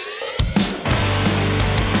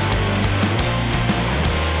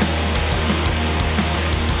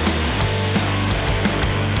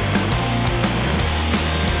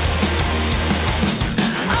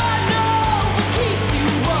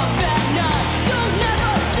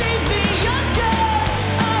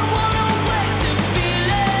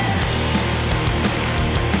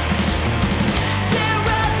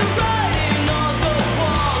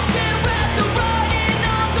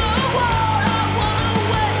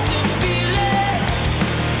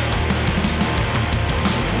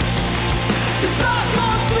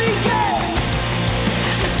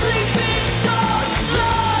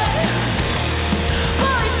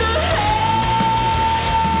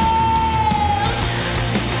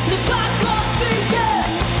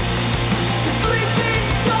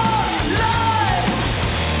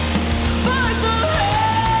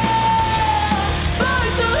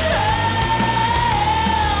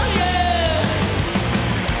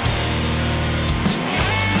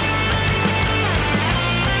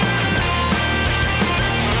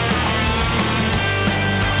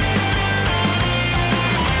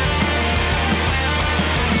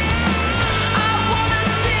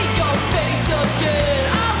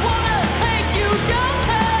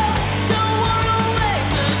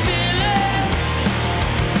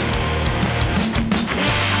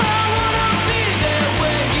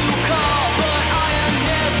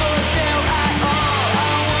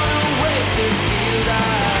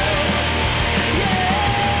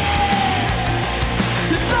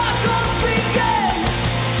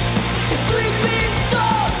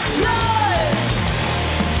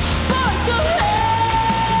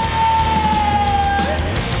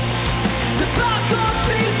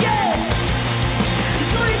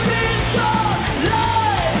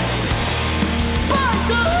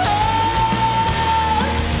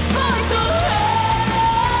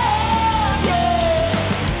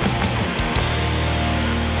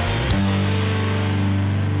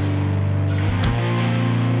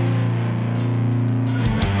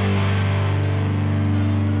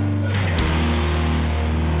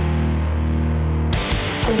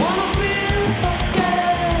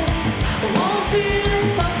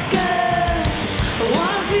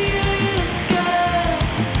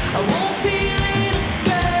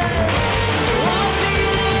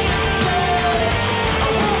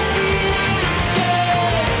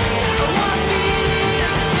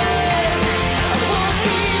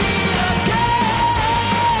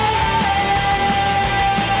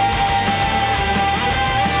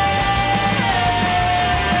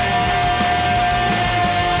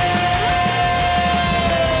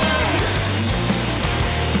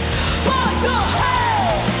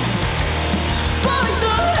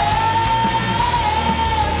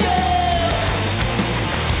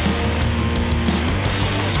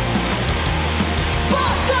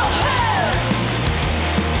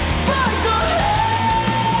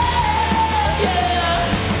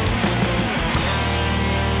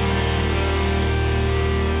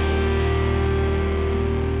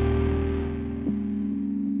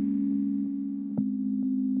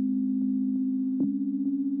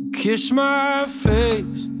 Kiss my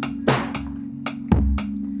face.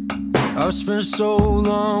 I've spent so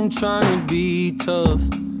long trying to be tough.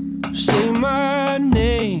 Say my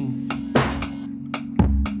name.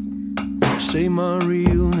 Say my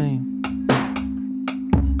real name.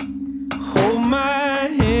 Hold my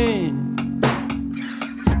hand.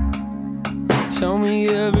 Tell me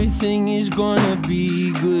everything is gonna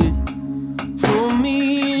be good. Pull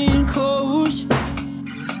me in close.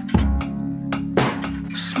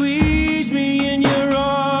 Squeeze me in your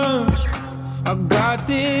arms. I got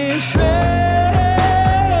this rage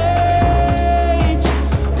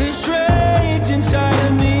inside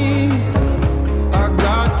of me. I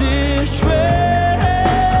got this rage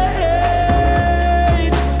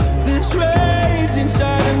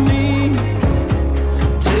inside of me.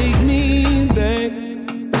 Take me back.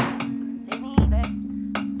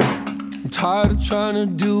 I'm tired of trying to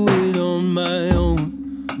do it on my own.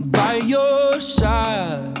 By your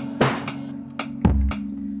side,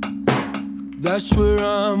 that's where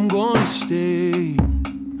I'm gonna stay.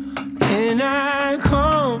 Can I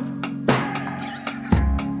come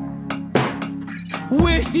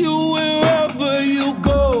with you wherever you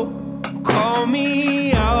go? Call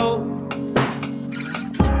me out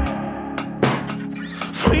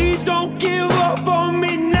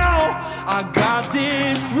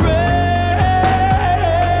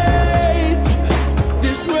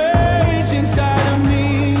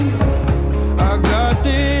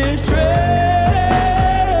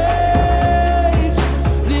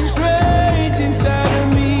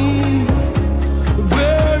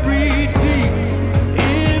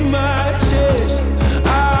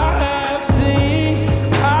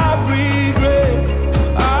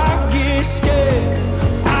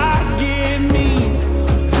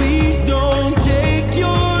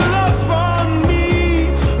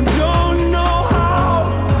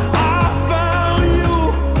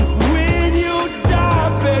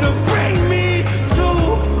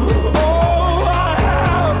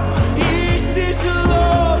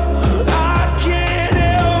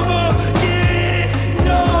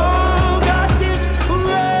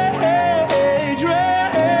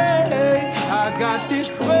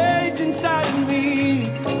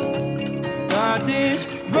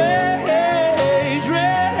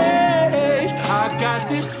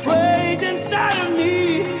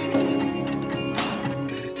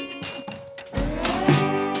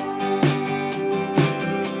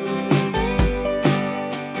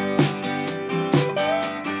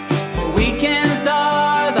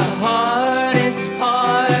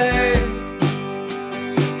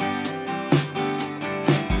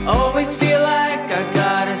always feel like I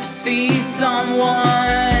gotta see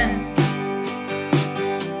someone.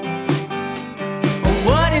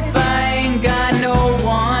 What if I ain't got no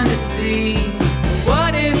one to see?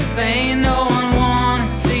 What if ain't no one wanna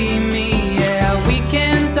see me? Yeah,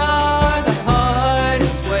 weekends are the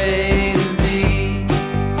hardest way to be.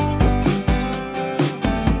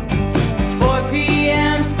 4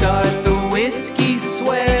 p.m. start the whiskey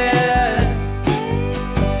sweat.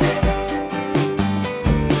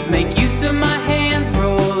 Make use of my hands,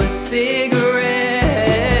 roll a cigarette.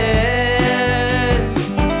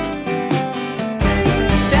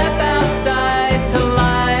 Step outside to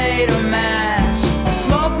light a match.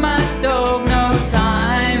 Smoke my stove, no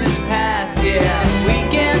time has passed. Yeah,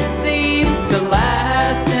 weekends seem to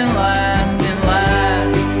last and last and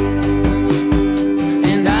last.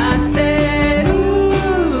 And I said, ooh,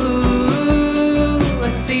 I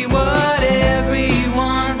see what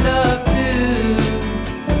everyone's up to.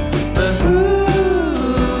 But who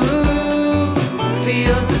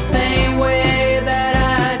feels the same way that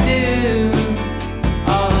I do?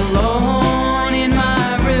 All alone in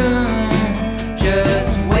my room,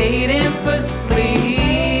 just waiting for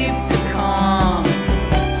sleep to come.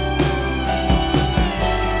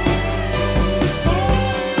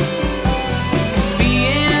 'Cause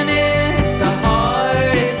being is the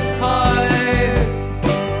hardest part.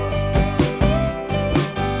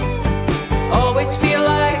 Always feel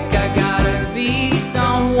like I gotta be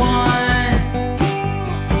someone.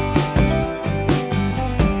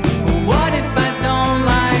 What if I don't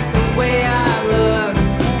like the way I look?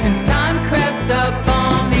 Since time crept up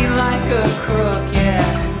on me like a crook, yeah.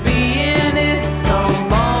 Being is so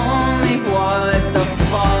lonely, what the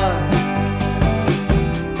fuck?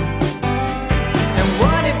 And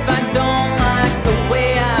what if I don't like the way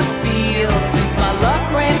I feel? Since my luck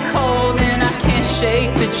ran cold and I can't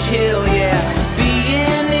shake the chill, yeah.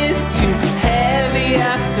 Being is too heavy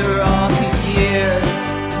after all these years.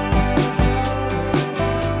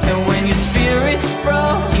 And when your spirit's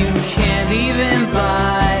broke, you can't even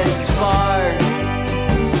buy a spark.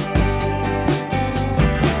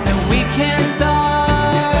 And weekends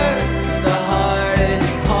are the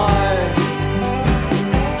hardest part.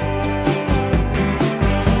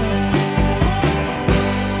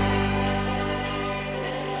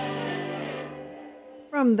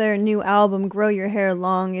 From their new album, Grow Your Hair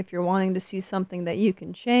Long, if you're wanting to see something that you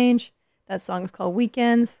can change. That song is called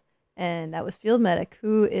Weekends, and that was Field Medic,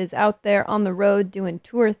 who is out there on the road doing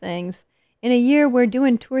tour things in a year where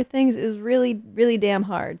doing tour things is really, really damn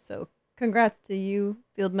hard. So congrats to you,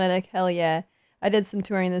 Field Medic. Hell yeah. I did some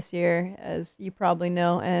touring this year, as you probably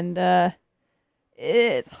know, and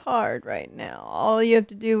it's hard right now. All you have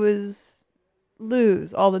to do is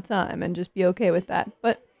lose all the time and just be okay with that.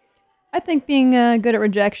 But I think being good at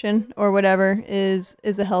rejection or whatever is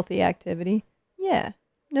a healthy activity. Yeah.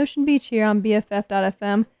 Nocean Beach here on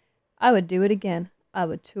BFF.FM. I would do it again. I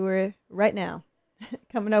would tour it right now.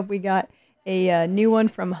 Coming up, we got a new one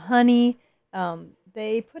from Honey.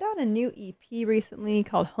 They put out a new EP recently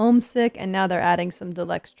called Homesick, and now they're adding some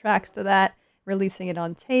deluxe tracks to that, releasing it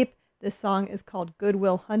on tape. This song is called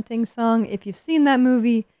Goodwill Hunting Song. If you've seen that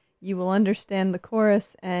movie, you will understand the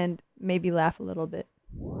chorus and maybe laugh a little bit.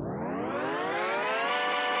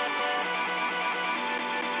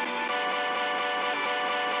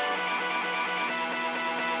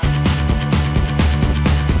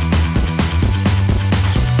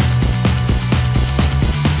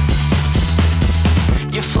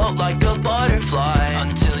 You float like a butterfly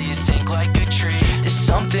until you sink like a tree. There's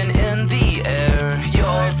something in the air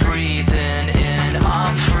you're breathing in.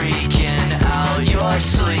 I'm freaking out. You're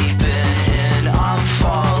sleeping in. I'm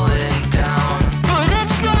falling down. But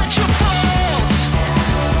it's not your fault.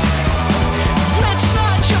 It's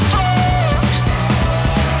not your fault.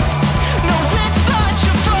 No, it's not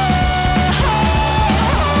your fault.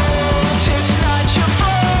 It's not your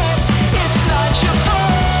fault. It's not your fault.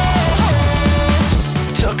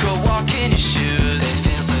 Took a walk in your shoes. They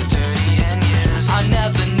feel so dirty and used. I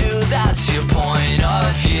never knew that's your point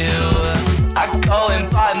of view. I go and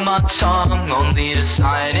bite my tongue only to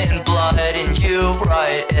sign it in blood and you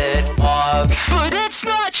write it off. But it's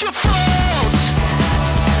not your fault.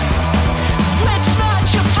 It's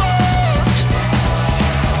not your fault.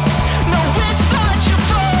 No, it's not your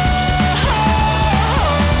fault.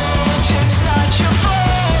 It's not your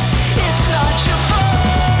fault. It's not your fault.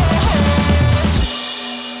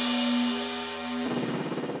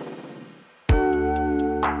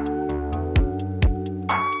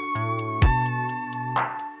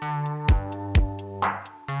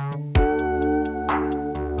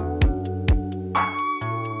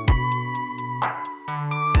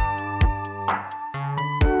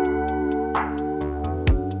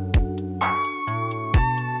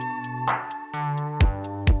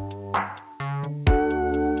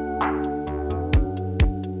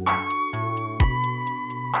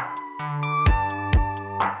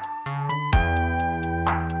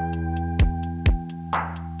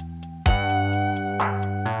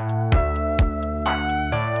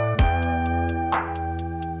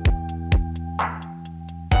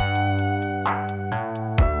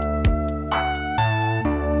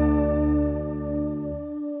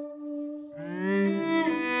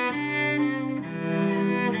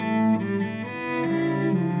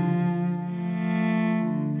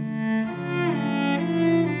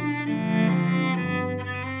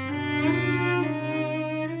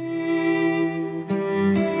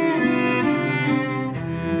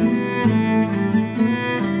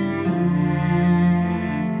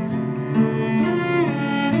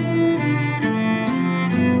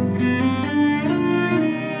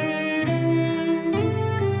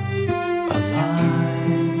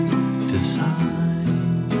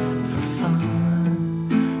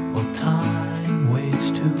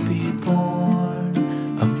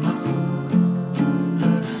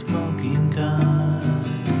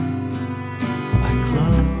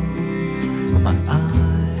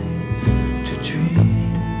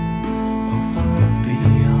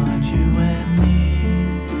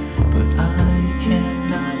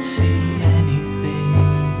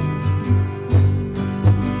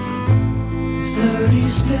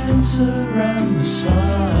 spins around the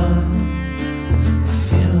sun. I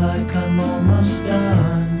feel like I'm almost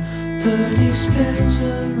done. 30 spins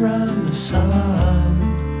around the sun.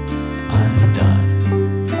 I'm done.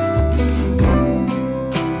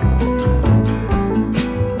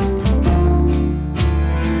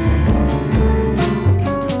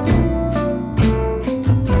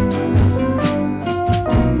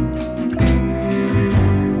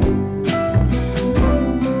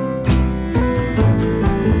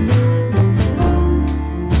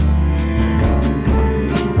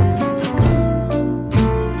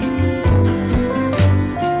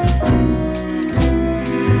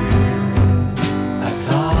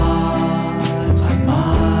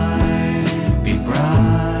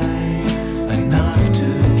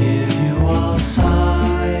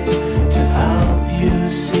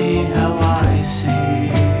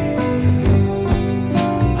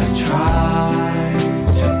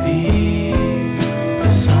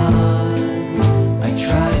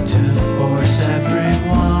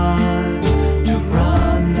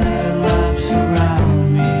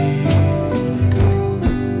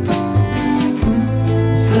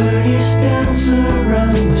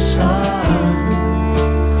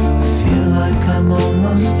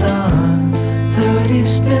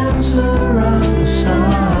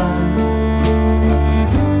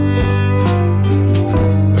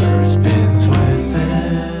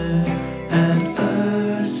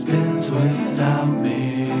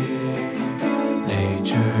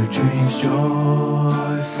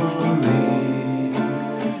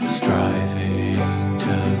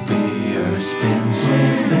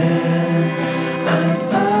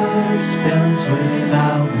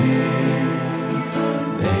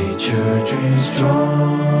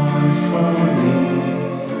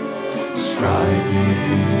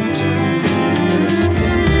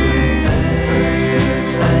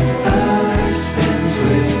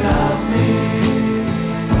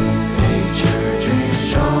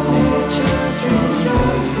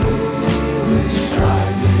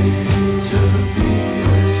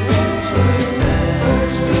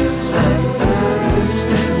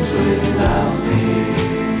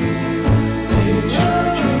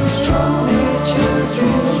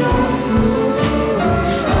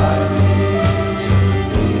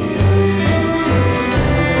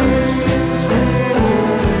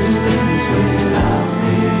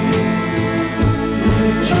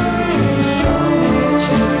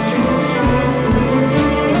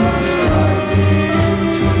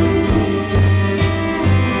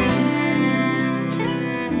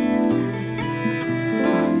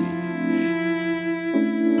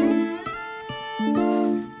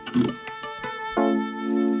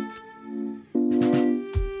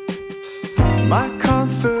 My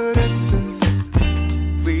confidence is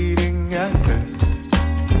fleeting at best.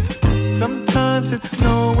 Sometimes it's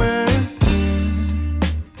nowhere.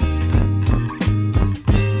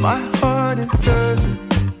 My heart, it doesn't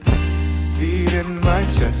beat in my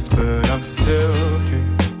chest, but I'm still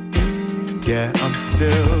here. Yeah, I'm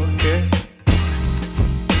still here.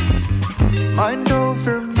 Mind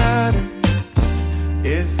over matter.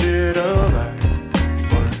 Is it a lie?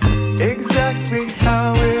 Or exactly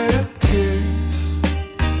how it appears?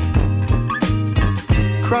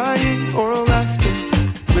 Crying or laughter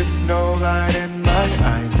with no light in my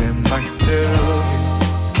eyes. Am I still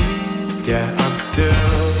here? Yeah, I'm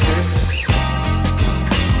still here.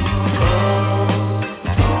 Oh,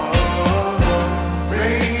 oh, oh,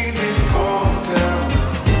 rain may fall down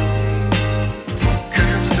on me,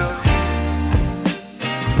 'cause I'm still here.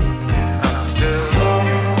 I'm still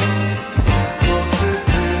here. Simple to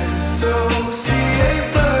dissociate,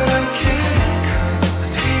 but I can't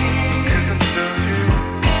compete, 'cause I'm still here.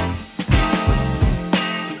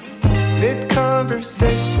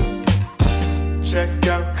 Mid-conversation, check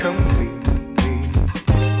out completely.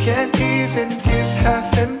 Can't even give half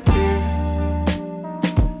an ear.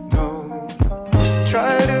 No,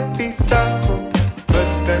 try to be thoughtful, but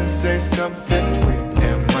then say something weird.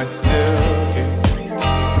 Am I still here?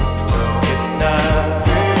 No, it's not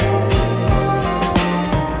there.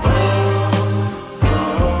 Oh,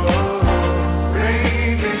 oh,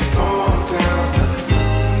 rain may fall down on me.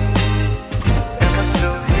 Am I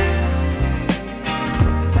still here?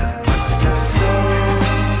 Am I still so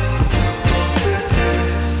simple to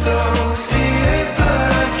dissociate, but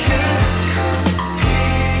I can't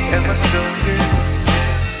compete? Am I still here?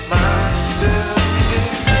 Am I still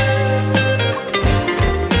here?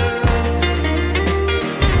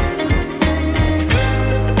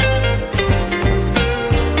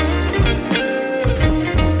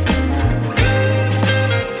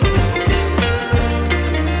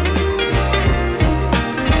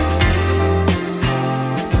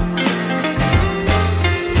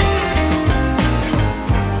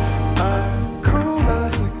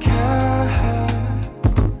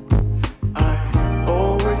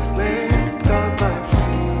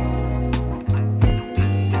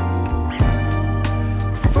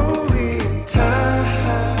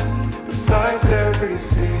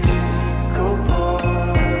 single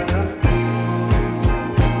part of me.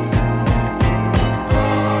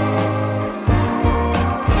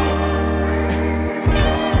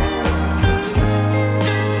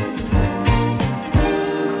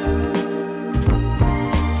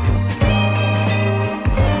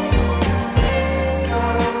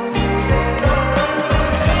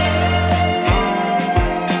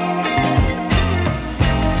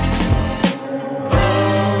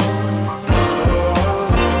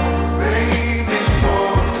 Rain may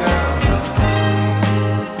fall down on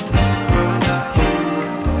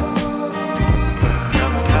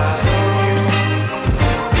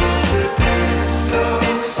to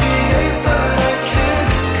dissociate, but I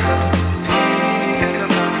can't compete. Am I still here?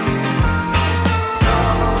 No,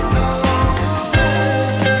 I'm not here.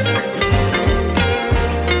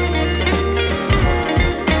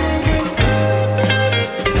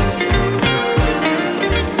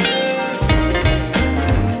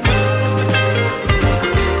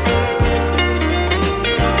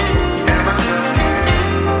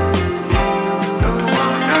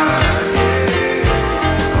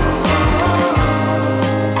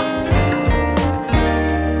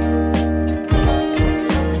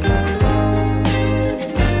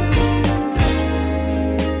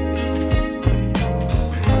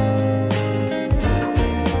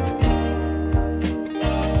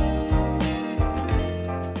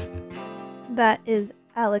 That is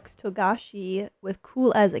Alex Togashi with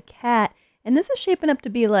Cool as a Cat. And this is shaping up to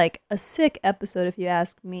be like a sick episode if you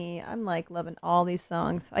ask me. I'm like loving all these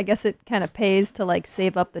songs. I guess it kind of pays to like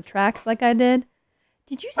save up the tracks like I did.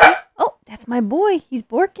 Did you see? Oh, that's my boy. He's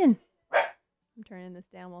borking. I'm turning this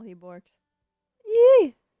down while he borks.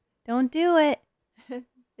 Yee! Don't do it.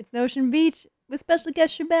 It's Nocean Beach with special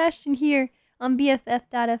guest Sebastian here on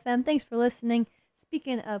BFF.FM. Thanks for listening.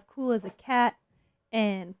 Speaking of Cool as a Cat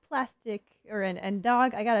and Plastic, and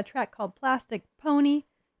Dog, I got a track called Plastic Pony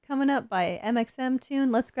coming up by MXM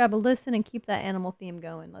Tune. Let's grab a listen and keep that animal theme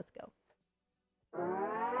going. Let's go.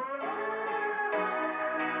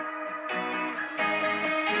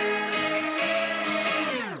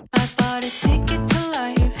 I bought a ticket to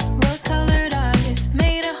life, rose-colored eyes,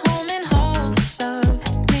 made a home in halls of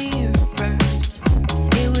mirrors.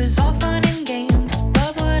 It was all fun and games,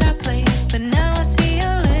 love what I played, but now I see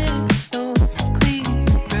a little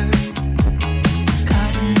clearer.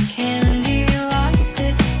 Cotton candy lost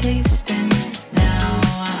its taste, and now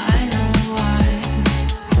I know why.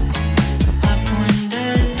 Up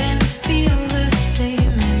wonders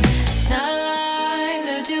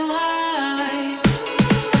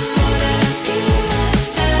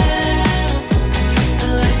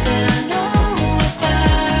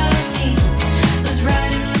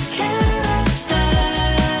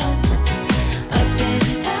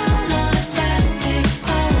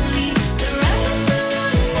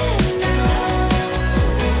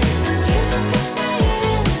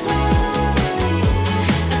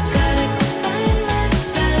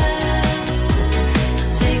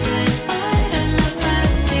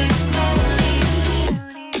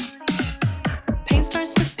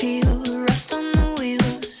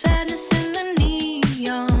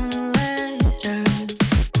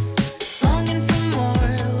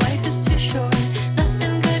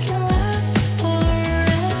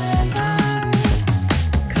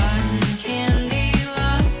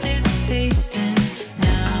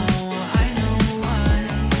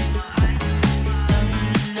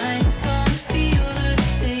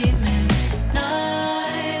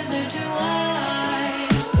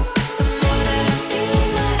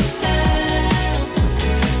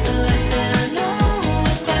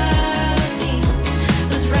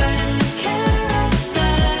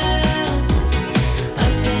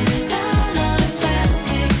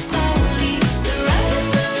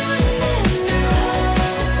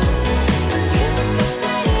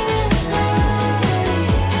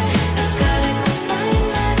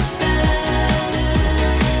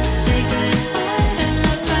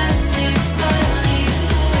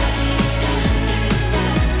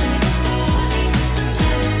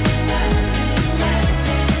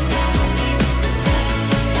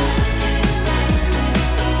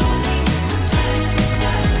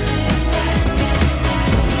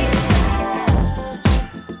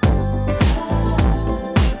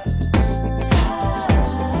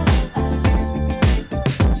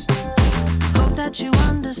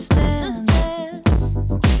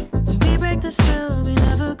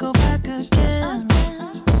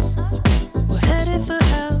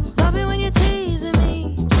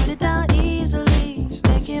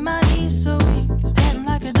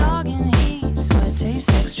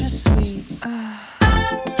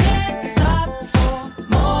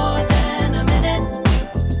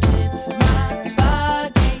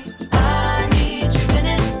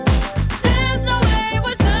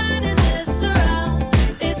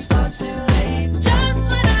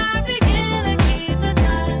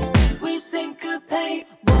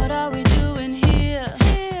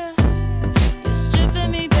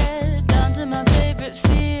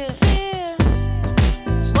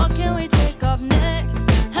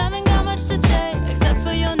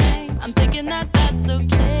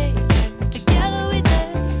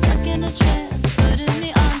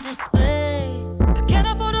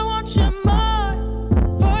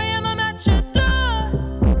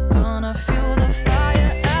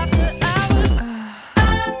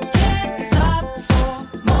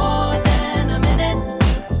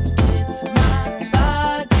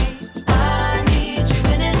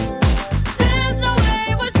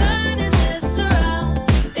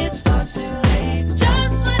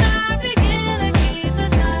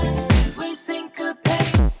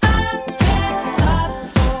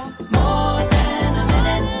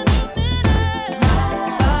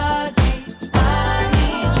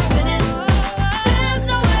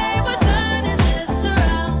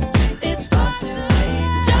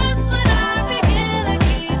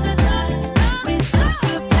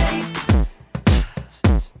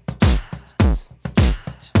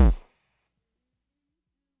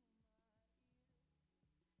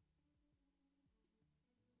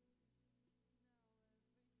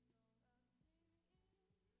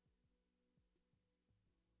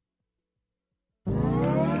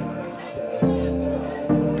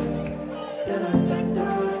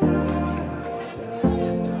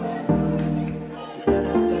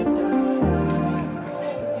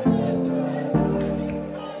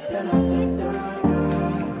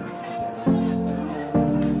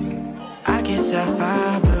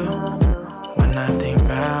sapphire blue when I think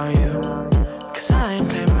about you. 'Cause I ain't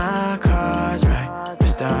play my cards right,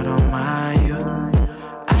 missed out on my youth.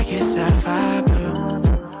 I get sapphire blue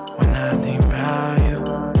when I think about you.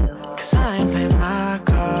 'Cause I ain't play my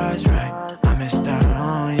cards right, I missed out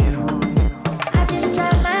on you. I just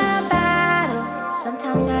drop my bottle.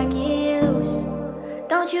 Sometimes I get loose.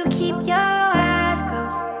 Don't you keep your eyes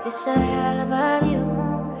closed. It's a hell of a view.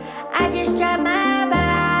 I just drop my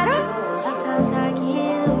bottle. Sometimes I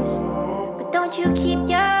get loose. But don't you keep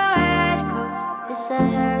your eyes closed. It's a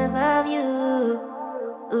hell of a view.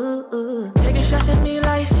 Ooh, ooh. Taking shots at me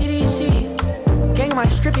like CDC. Gang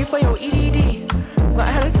might strip you for your EDD. My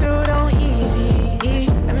attitude on easy.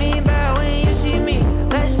 I mean, bad when you see me.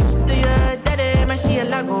 Let's do your daddy, might see a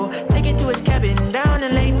lago. Take it to his cabin down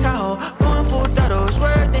in Lake Tahoe. Going full throttle,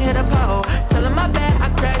 swerve to hit a pothole. Tell him my bad, I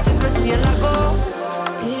crashed his Murcielago.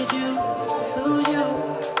 Did you lose you?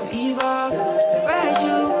 Evolve, rise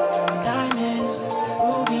you. Diamonds,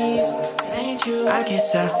 rubies, it ain't you. I get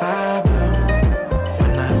sapphire blue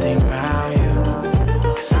when I think about you.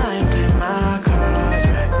 'Cause I ain't play my cards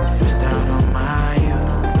right, missed out on my youth.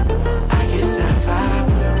 I get sapphire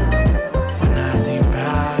blue when I think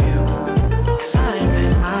about you. 'Cause I ain't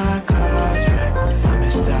play my cards right, I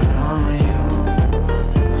missed out on you.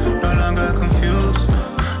 No longer confused,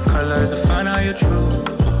 colors are fine, are you true?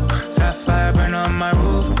 Sapphire burn on my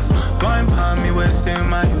roof, wine palm me wasting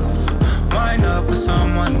my youth. Wind up with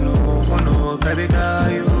someone new, oh no, baby girl,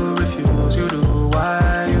 you refuse, you do.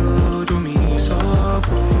 Why you do me so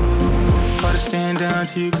cool? Gotta stand down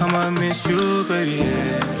till you come up, miss you, baby,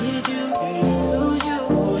 yeah. Did you lose you?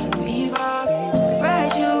 Evolve,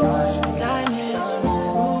 rise you. Diamonds,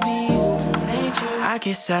 rubies, ain't you? I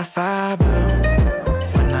get sapphire blue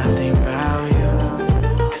when I think about you.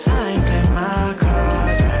 'Cause I ain't play my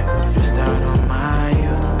cards right, missed out on my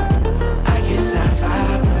youth. I get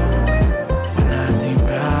sapphire blue when I think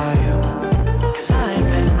about you. 'Cause I ain't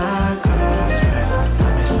play my cards right, I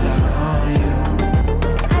missed out on you.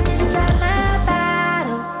 I just drop my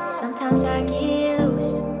bottle. Sometimes I get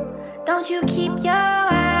loose. Don't you keep your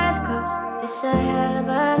eyes closed. It's a hell of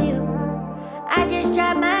a view. I just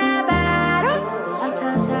drop my bottle.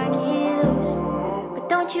 Sometimes I get loose. But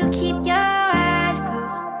don't you keep your eyes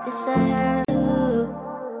closed. It's a hell of a view.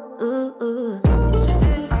 Ooh, ooh.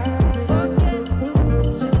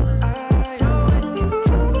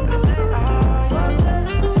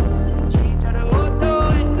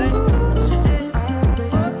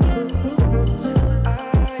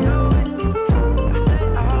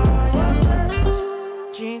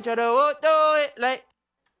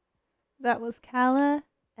 That was Kala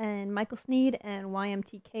and Michael Sneed and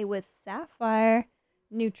YMTK with Sapphire.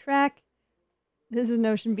 New track. This is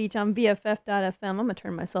Nocean Beach on BFF.fm. I'm going to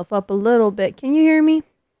turn myself up a little bit. Can you hear me?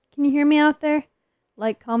 Can you hear me out there?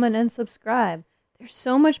 Like, comment, and subscribe. There's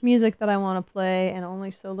so much music that I want to play and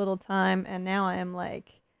only so little time. And now I am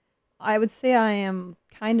like, I would say I am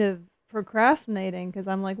kind of procrastinating because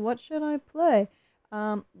I'm like, what should I play?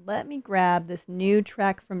 Let me grab this new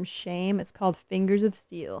track from Shame. It's called Fingers of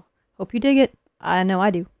Steel. Hope you dig it. I know I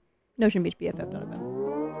do. Nocean Beach, BFF.fm.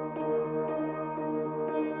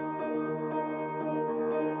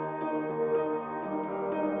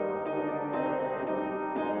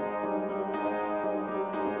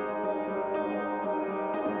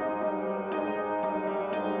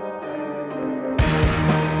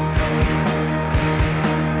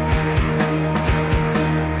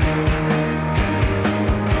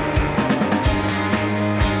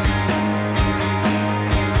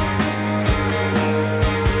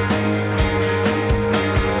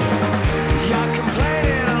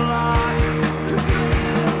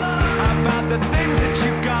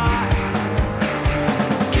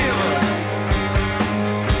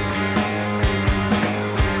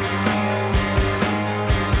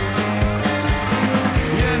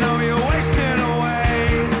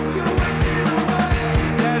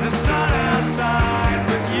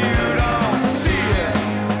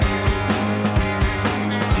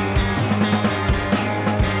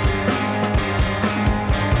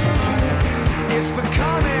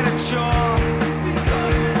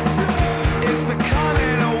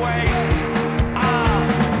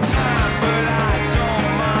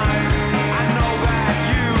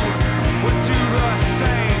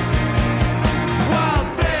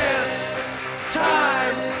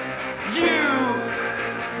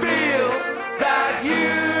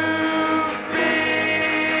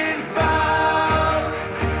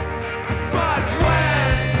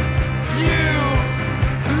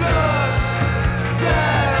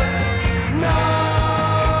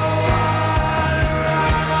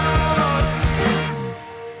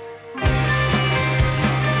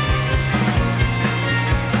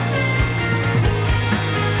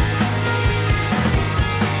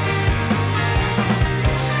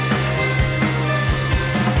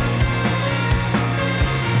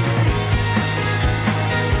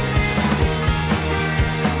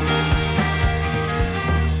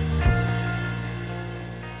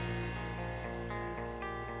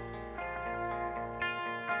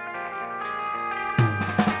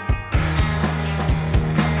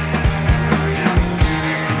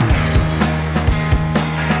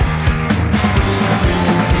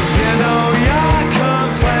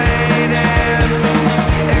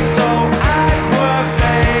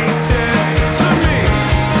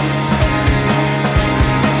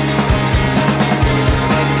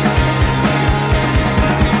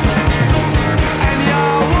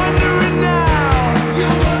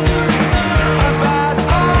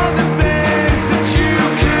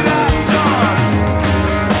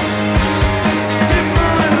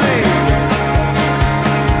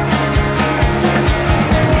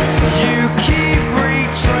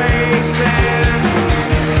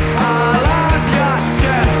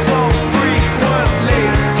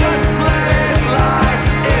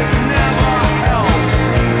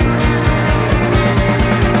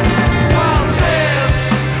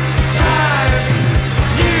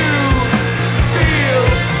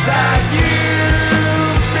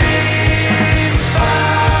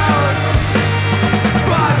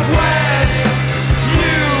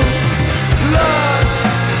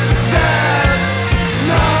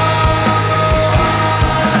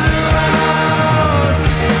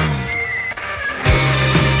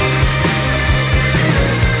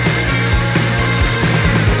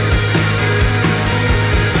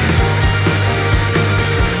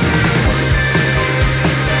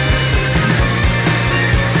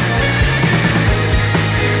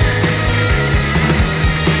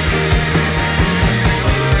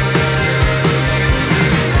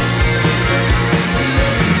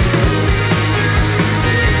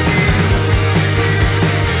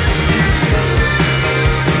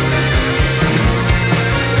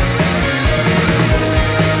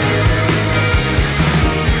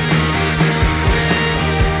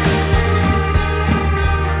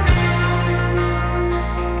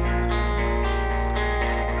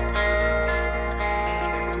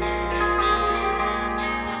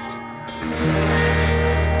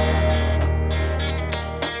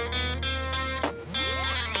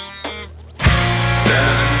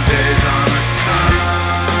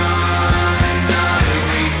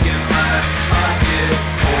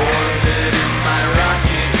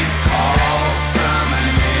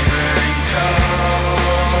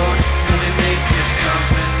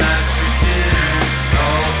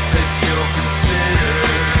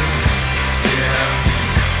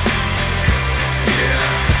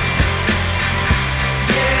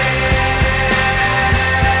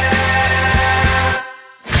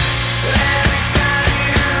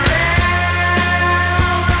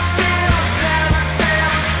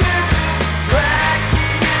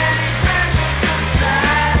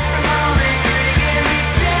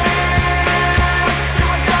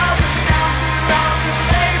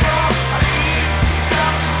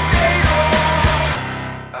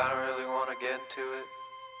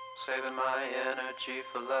 Saving my energy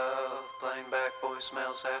for love, playing back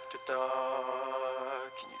voicemails after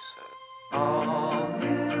dark. And you said, all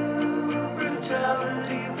new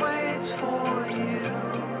brutality waits for you.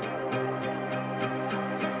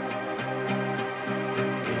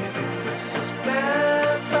 You think this is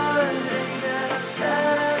bad, but it ain't as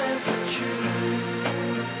bad as the truth.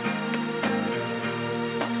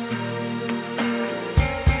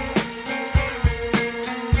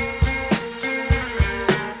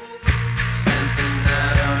 Spent the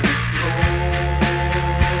night on your floor,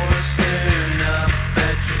 staring up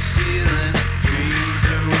at your ceiling. Dreams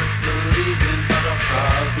are worth believing, but I'll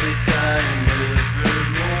probably die and never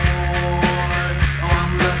more.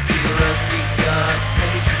 Unlucky, lucky God's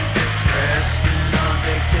patient, depressed and on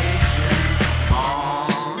vacation.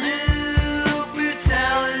 All new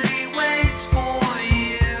brutality waits for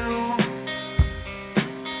you.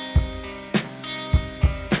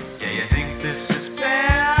 Yeah, you think this is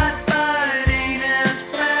bad, but it ain't as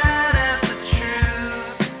bad as the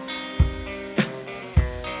truth.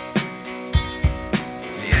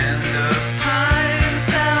 The end of times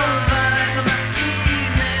televised on the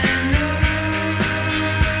evening news.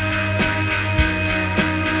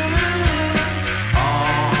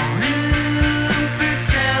 All new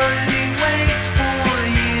brutality waits for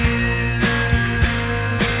you.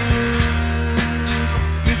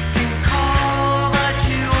 You can call, but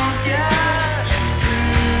you won't get.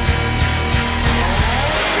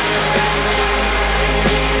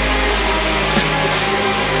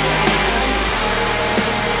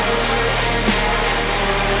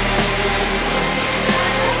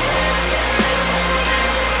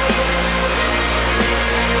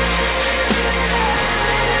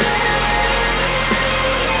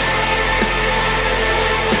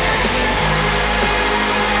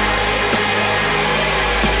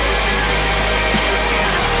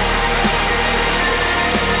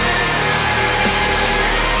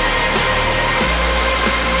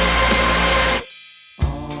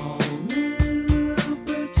 All new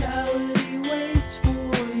brutality waits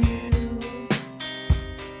for you.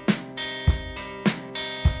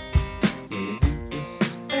 You think this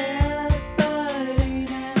is bad, but it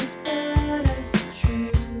ain't as bad as the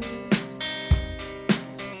truth.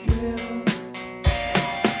 Yeah.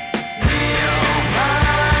 I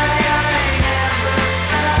never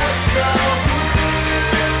felt so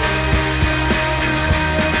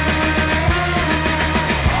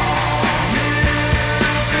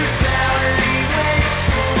brutality waits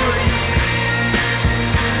for you.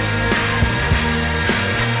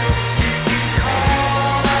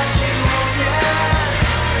 Call, but you won't get.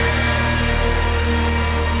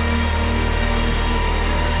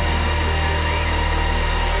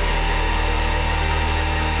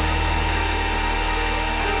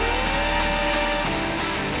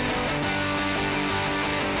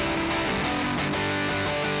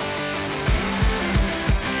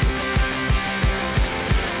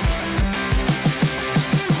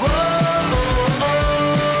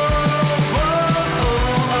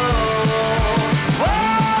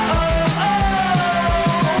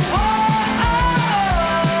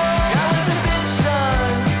 I was a bit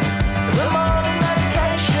stunned. The morning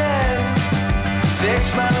medication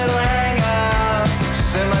fixed my little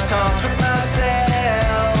hang-ups and my talks with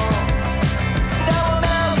myself. Now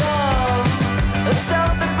amalgam of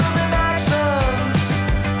self-improvement maxims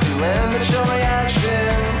can limit your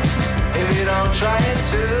reaction if you don't try it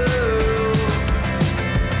too.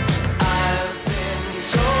 I've been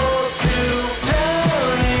told to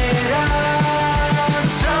tone it up,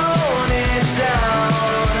 tone it down.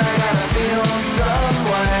 I gotta feel some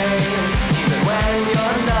way, even when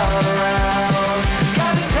you're not around.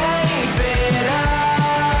 Gotta tape it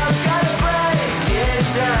up, gotta break it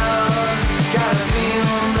down. Gotta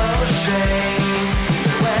feel no shame,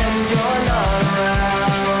 even when you're not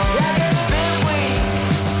around. I get a bit weak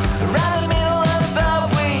around the middle of the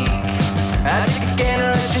week. I take a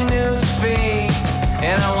gander at your news feed,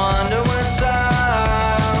 and I wonder what's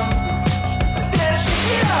up. There she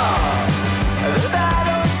are, the bad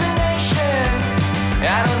hallucination. I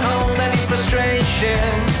don't hold any frustration,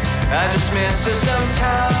 I just miss her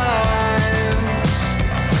sometimes.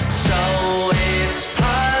 So it's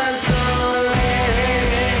puzzling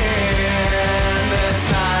the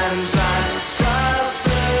times I'm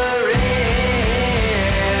suffering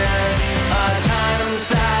are times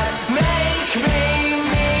that make me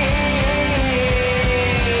me,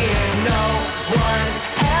 and no one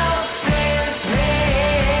else is me.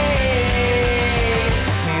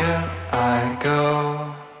 Here I go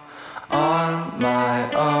on my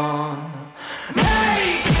own,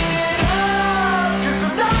 making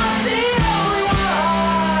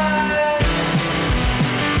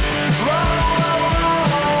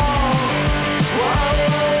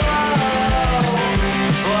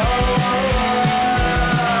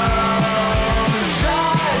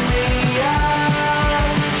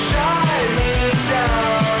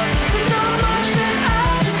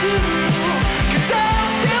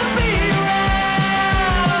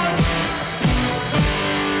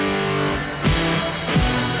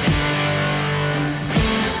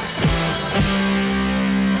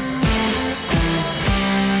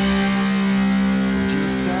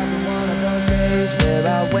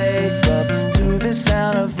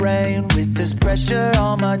pressure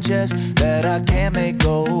on my chest that I can't make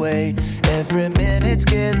go away. Every minute's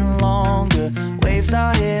getting longer, waves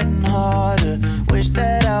are hitting harder. Wish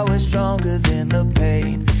that I was stronger than the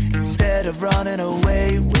pain. Instead of running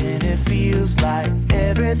away when it feels like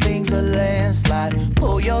everything's a landslide.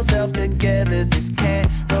 Pull yourself together, this can't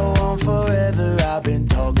go on forever. I've been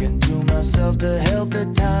talking to myself to help the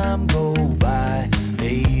time go by.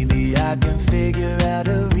 Maybe I can figure out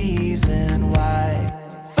a reason why.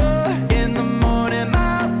 4 in the morning,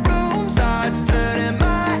 my room starts turning.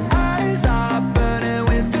 My eyes are burning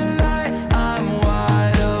with the light. I'm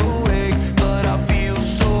wide awake, but I feel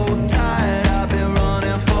so tired. I've been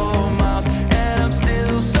running for miles, and I'm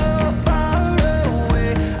still so far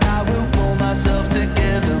away. I will pull myself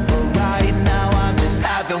together, but right now I'm just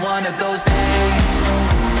having one of those days.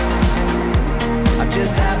 I'm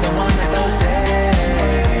just having one of those days.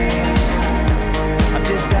 I'm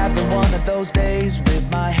just having one of those days with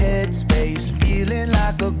my headspace feeling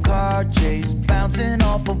like a car chase, bouncing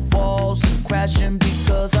off of walls and crashing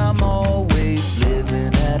because I'm always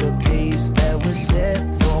living at a pace that was set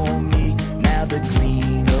for me. Now the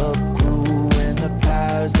cleanup crew and the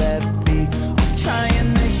powers that be are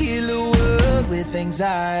trying to heal the world with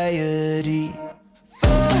anxiety. 4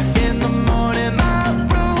 in the morning, my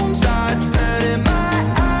room starts turning. My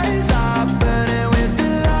eyes are burning with the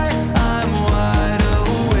light. I'm wide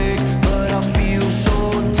awake, but I feel so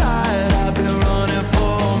tired. I've been running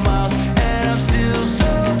for miles, and I'm still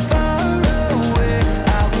so far away.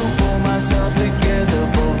 I will pull myself together,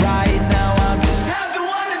 but right now I'm just having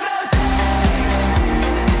one of those days.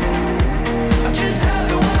 I'm just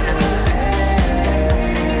having one of those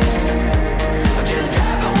days. I'm just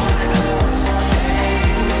having one of those days.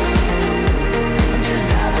 I'm just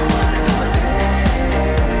having one of those days.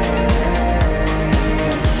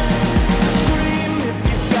 Scream if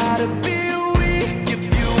you gotta be weak, if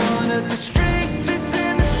you wanted the strength that's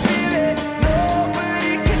in the spirit.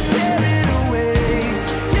 Nobody can tear it away.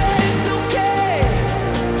 Yeah, it's okay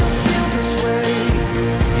to feel this way.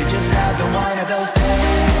 You're just having one of those days.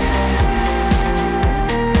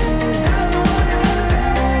 Having one of those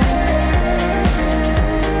days.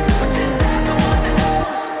 I'm just having one of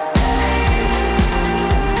those days.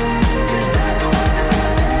 Just having one of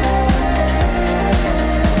those days.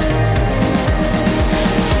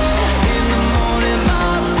 4 in the morning, my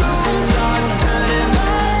room starts turning.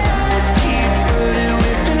 My eyes keep burning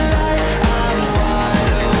with the light. I'm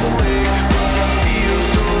wide awake, but I feel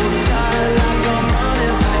so tired, like I'm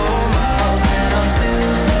running for miles, and I'm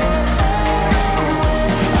still so far away.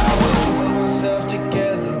 I will pull myself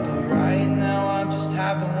together, but right now I'm just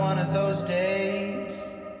having one of those days.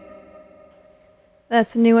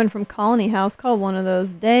 That's a new one from Colony House called One of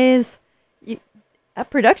Those Days. That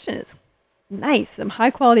production is nice. Some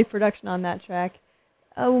high quality production on that track.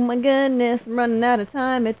 Oh my goodness, I'm running out of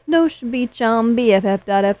time. It's Nocean Beach on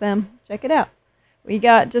BFF.FM. Check it out. We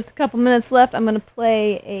got just a couple minutes left. I'm going to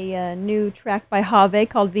play a new track by Have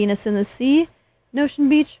called Venus in the Sea. Nocean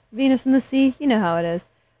Beach, Venus in the Sea. You know how it is.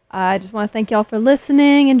 I just want to thank y'all for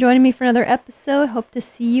listening and joining me for another episode. Hope to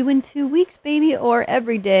see you in 2 weeks, baby, or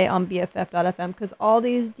every day on BFF.FM, because all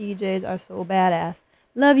these DJs are so badass.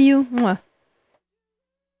 Love you. Mwah.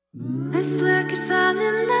 I swear I could fall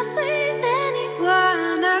in love with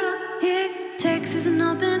anyone out here. Texas an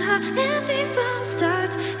open heart, every fall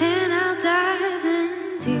starts, and I'll dive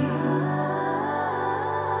in deep.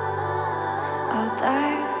 I'll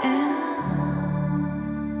dive in.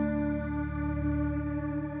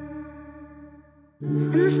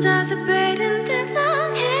 And the stars are braiding their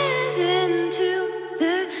long hair into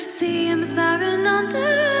the sea. I'm a siren on the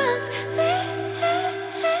rocks.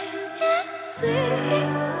 See.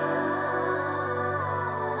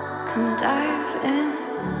 Come dive in.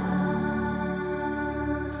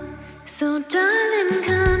 So darling,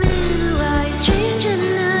 come in. Why you stranger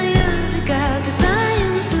now? You're the guy, 'cause I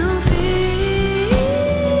am so free.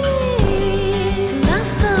 Do not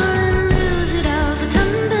fall and lose it all. So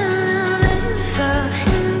tumble over and fall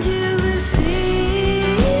into the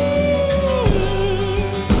sea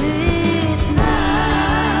with me.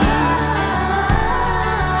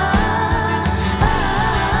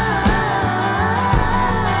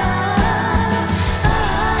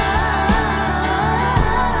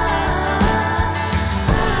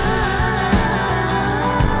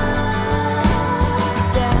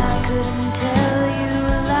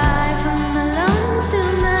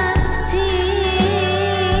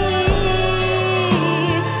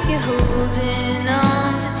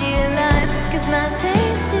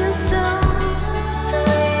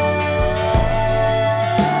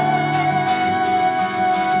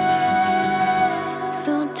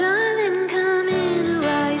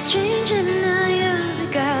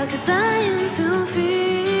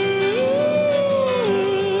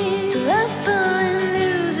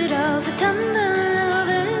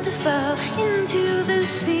 beloved to fall into the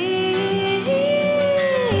sea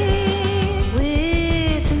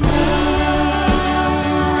with me.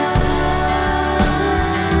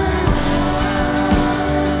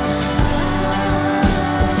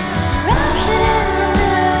 Raptured in the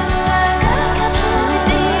blue sky, got captured with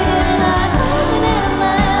deep light, holding in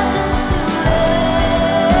my hands today.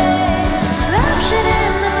 Raptured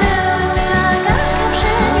in the blue sky, got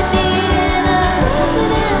captured with deep light,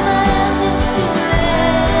 holding in my hands today.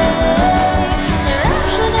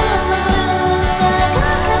 Raptured in the blue sky,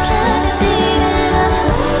 got captured with deep light,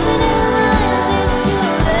 holding in my hands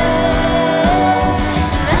today.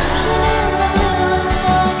 Raptured in the blue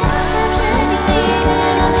sky, got captured with deep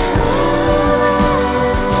light, holding in my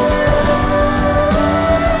hands today.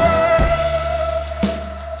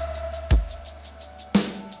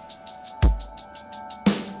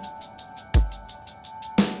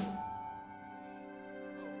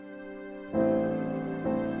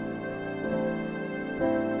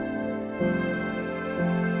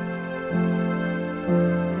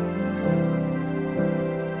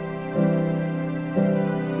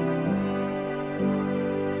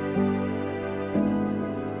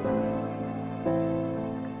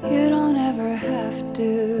 You don't ever have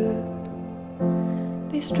to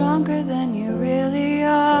be stronger than you really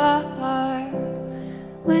are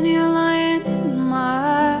when you're lying in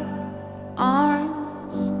my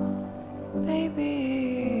arms,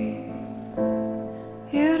 baby.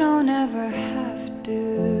 You don't ever have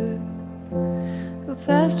to go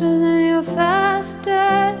faster than your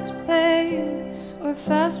fastest pace or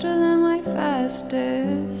faster than my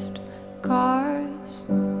fastest cars.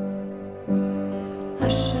 I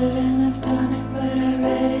shouldn't have done it, but I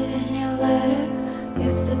read it in your letter. You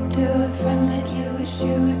said to a friend that you wish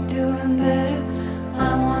you were doing better.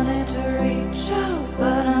 I wanted to reach out,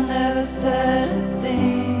 but I never said a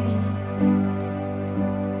thing.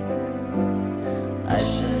 I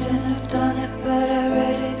shouldn't have done it, but I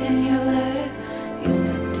read it in your letter. You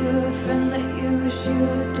said to a friend that you wish you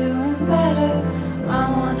were doing better. I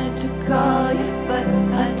wanted to call you, but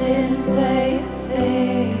I didn't say a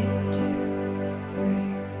thing. 2,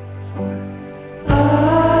 3, 4. Oh,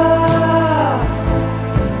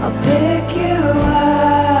 I'll pick you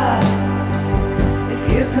up if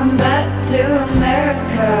you come back to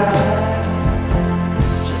America.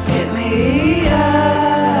 Just hit me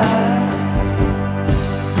up,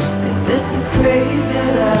 'cause this is crazy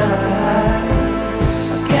love.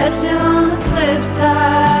 I'll catch you on the flip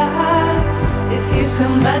side. If you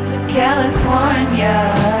come back to California,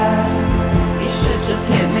 you should just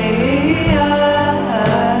hit me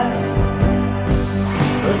up.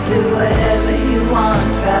 We'll do whatever you want,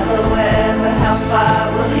 travel wherever, how far.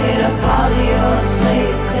 We'll hit up all the old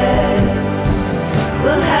places.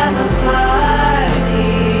 We'll have a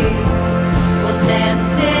party. We'll dance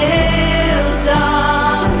till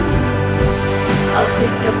dawn. I'll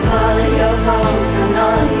pick up all of your Vogues and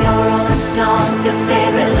all of your Rolling Stones, your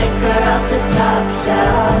favorite liquor off the top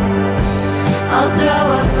shelf. I'll throw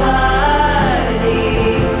a party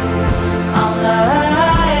all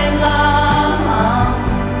night long.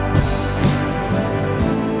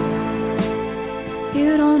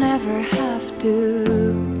 You don't ever have to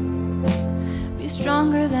be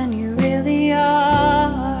stronger than you really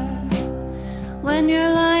are when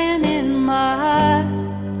you're lying in my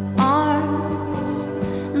arms.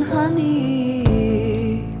 And honey,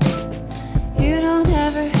 you don't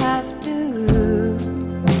ever have to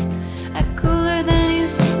act cooler than you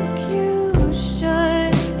think you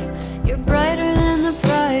should. You're brighter than the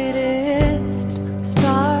brightest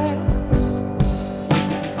stars.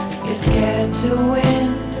 You're scared to win,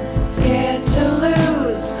 scared to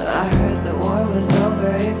lose. I heard the war was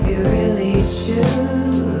over if you really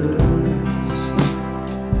choose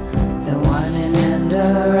the one and end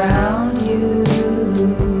around you.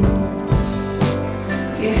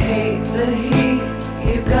 You hate the heat,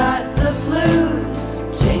 you've got the blues,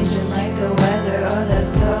 changing like the weather. Oh,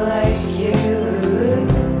 that's so like you.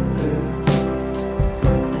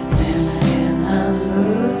 The Santa Ana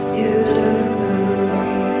moves you.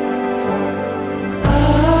 3, 4. Oh,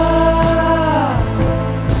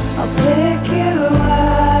 I'll pick you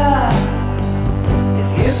up if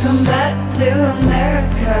you come back to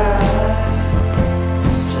America.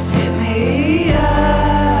 Just hit me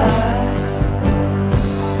up,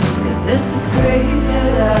 'cause this is crazy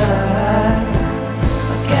love.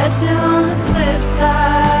 I'll catch you on the flip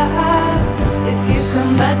side. If you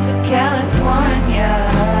come back to California,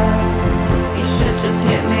 you should just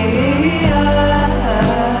hit me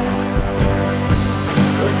up.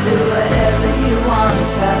 We'll do whatever you want,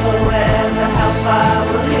 travel wherever, how far.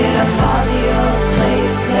 We'll hit up all the old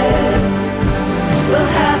places.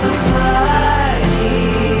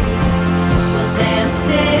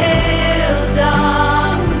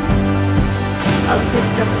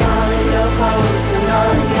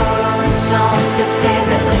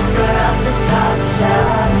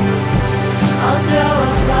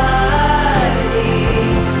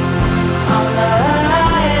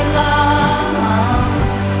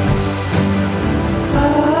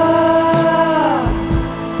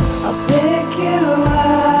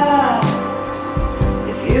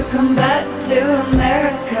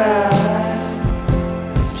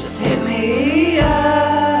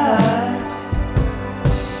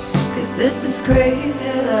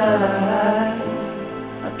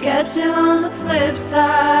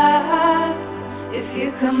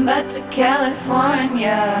 come back to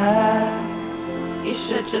California. You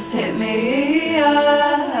should just hit me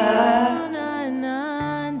up.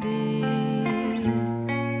 90.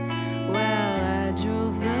 Well, I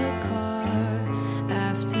drove the car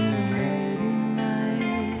after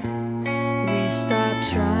midnight. We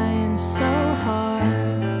stopped trying so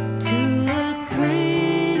hard to look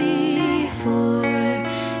pretty for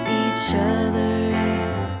each other.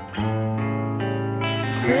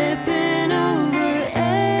 Flipping over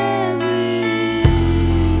every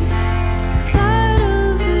side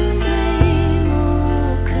of the same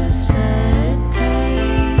old cassette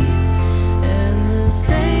tape, and the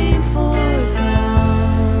same four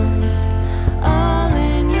songs, all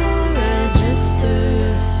in your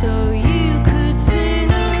register, so you could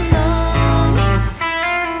sing along.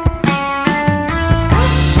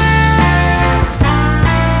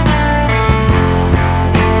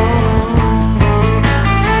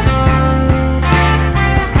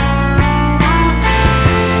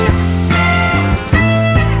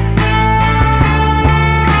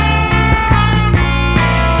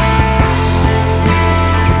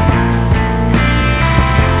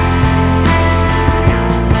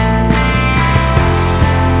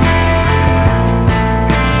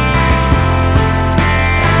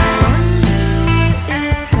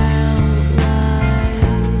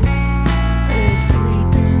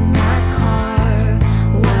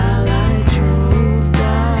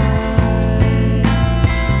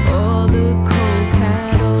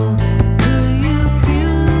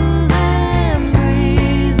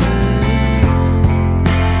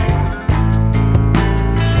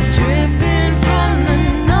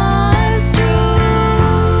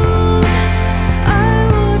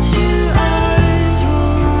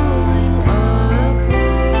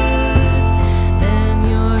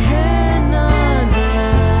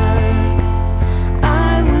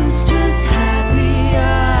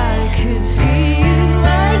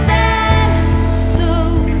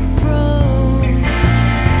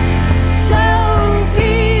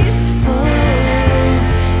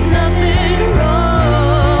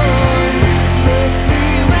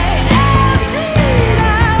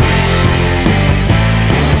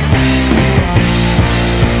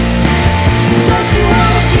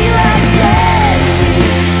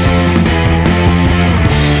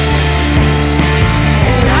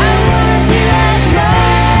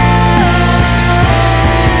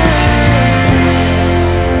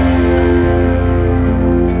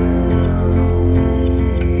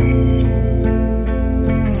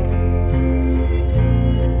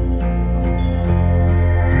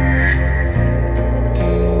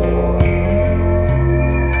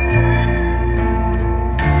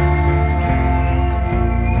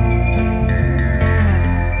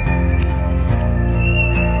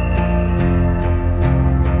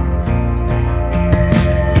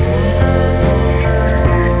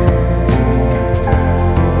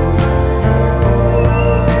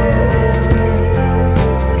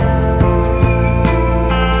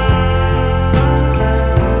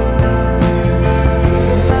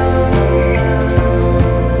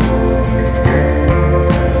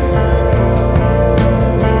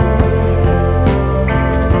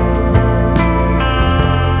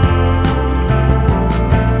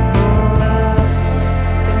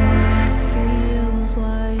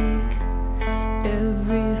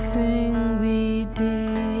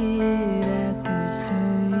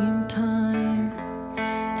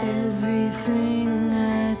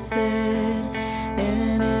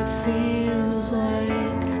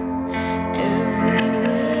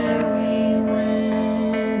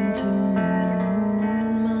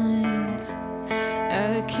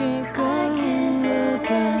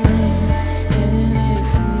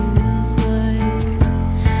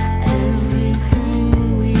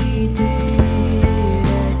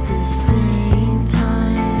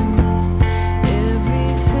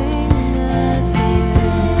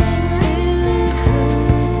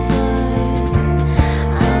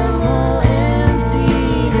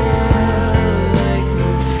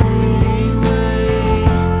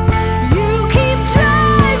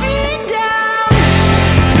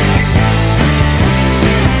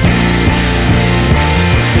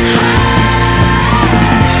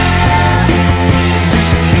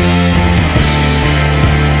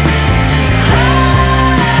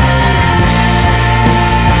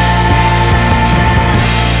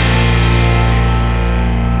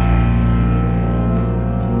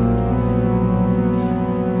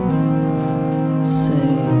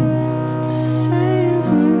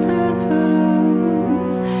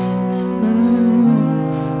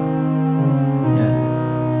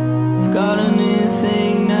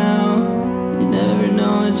 wouldn't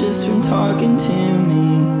know it just from talking to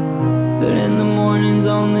me. But in the mornings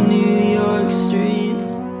on the New York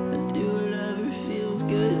streets, I do whatever feels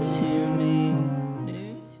good to me.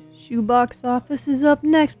 Shoebox Office is up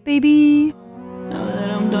next, baby. Now that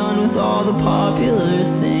I'm done with all the popular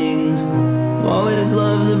things, I've always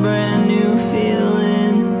loved a brand new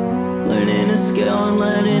feeling. Learning a skill and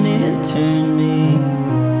letting it turn me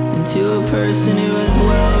into a person who is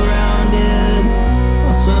well-rounded.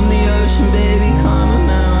 I'll swim the ocean, baby,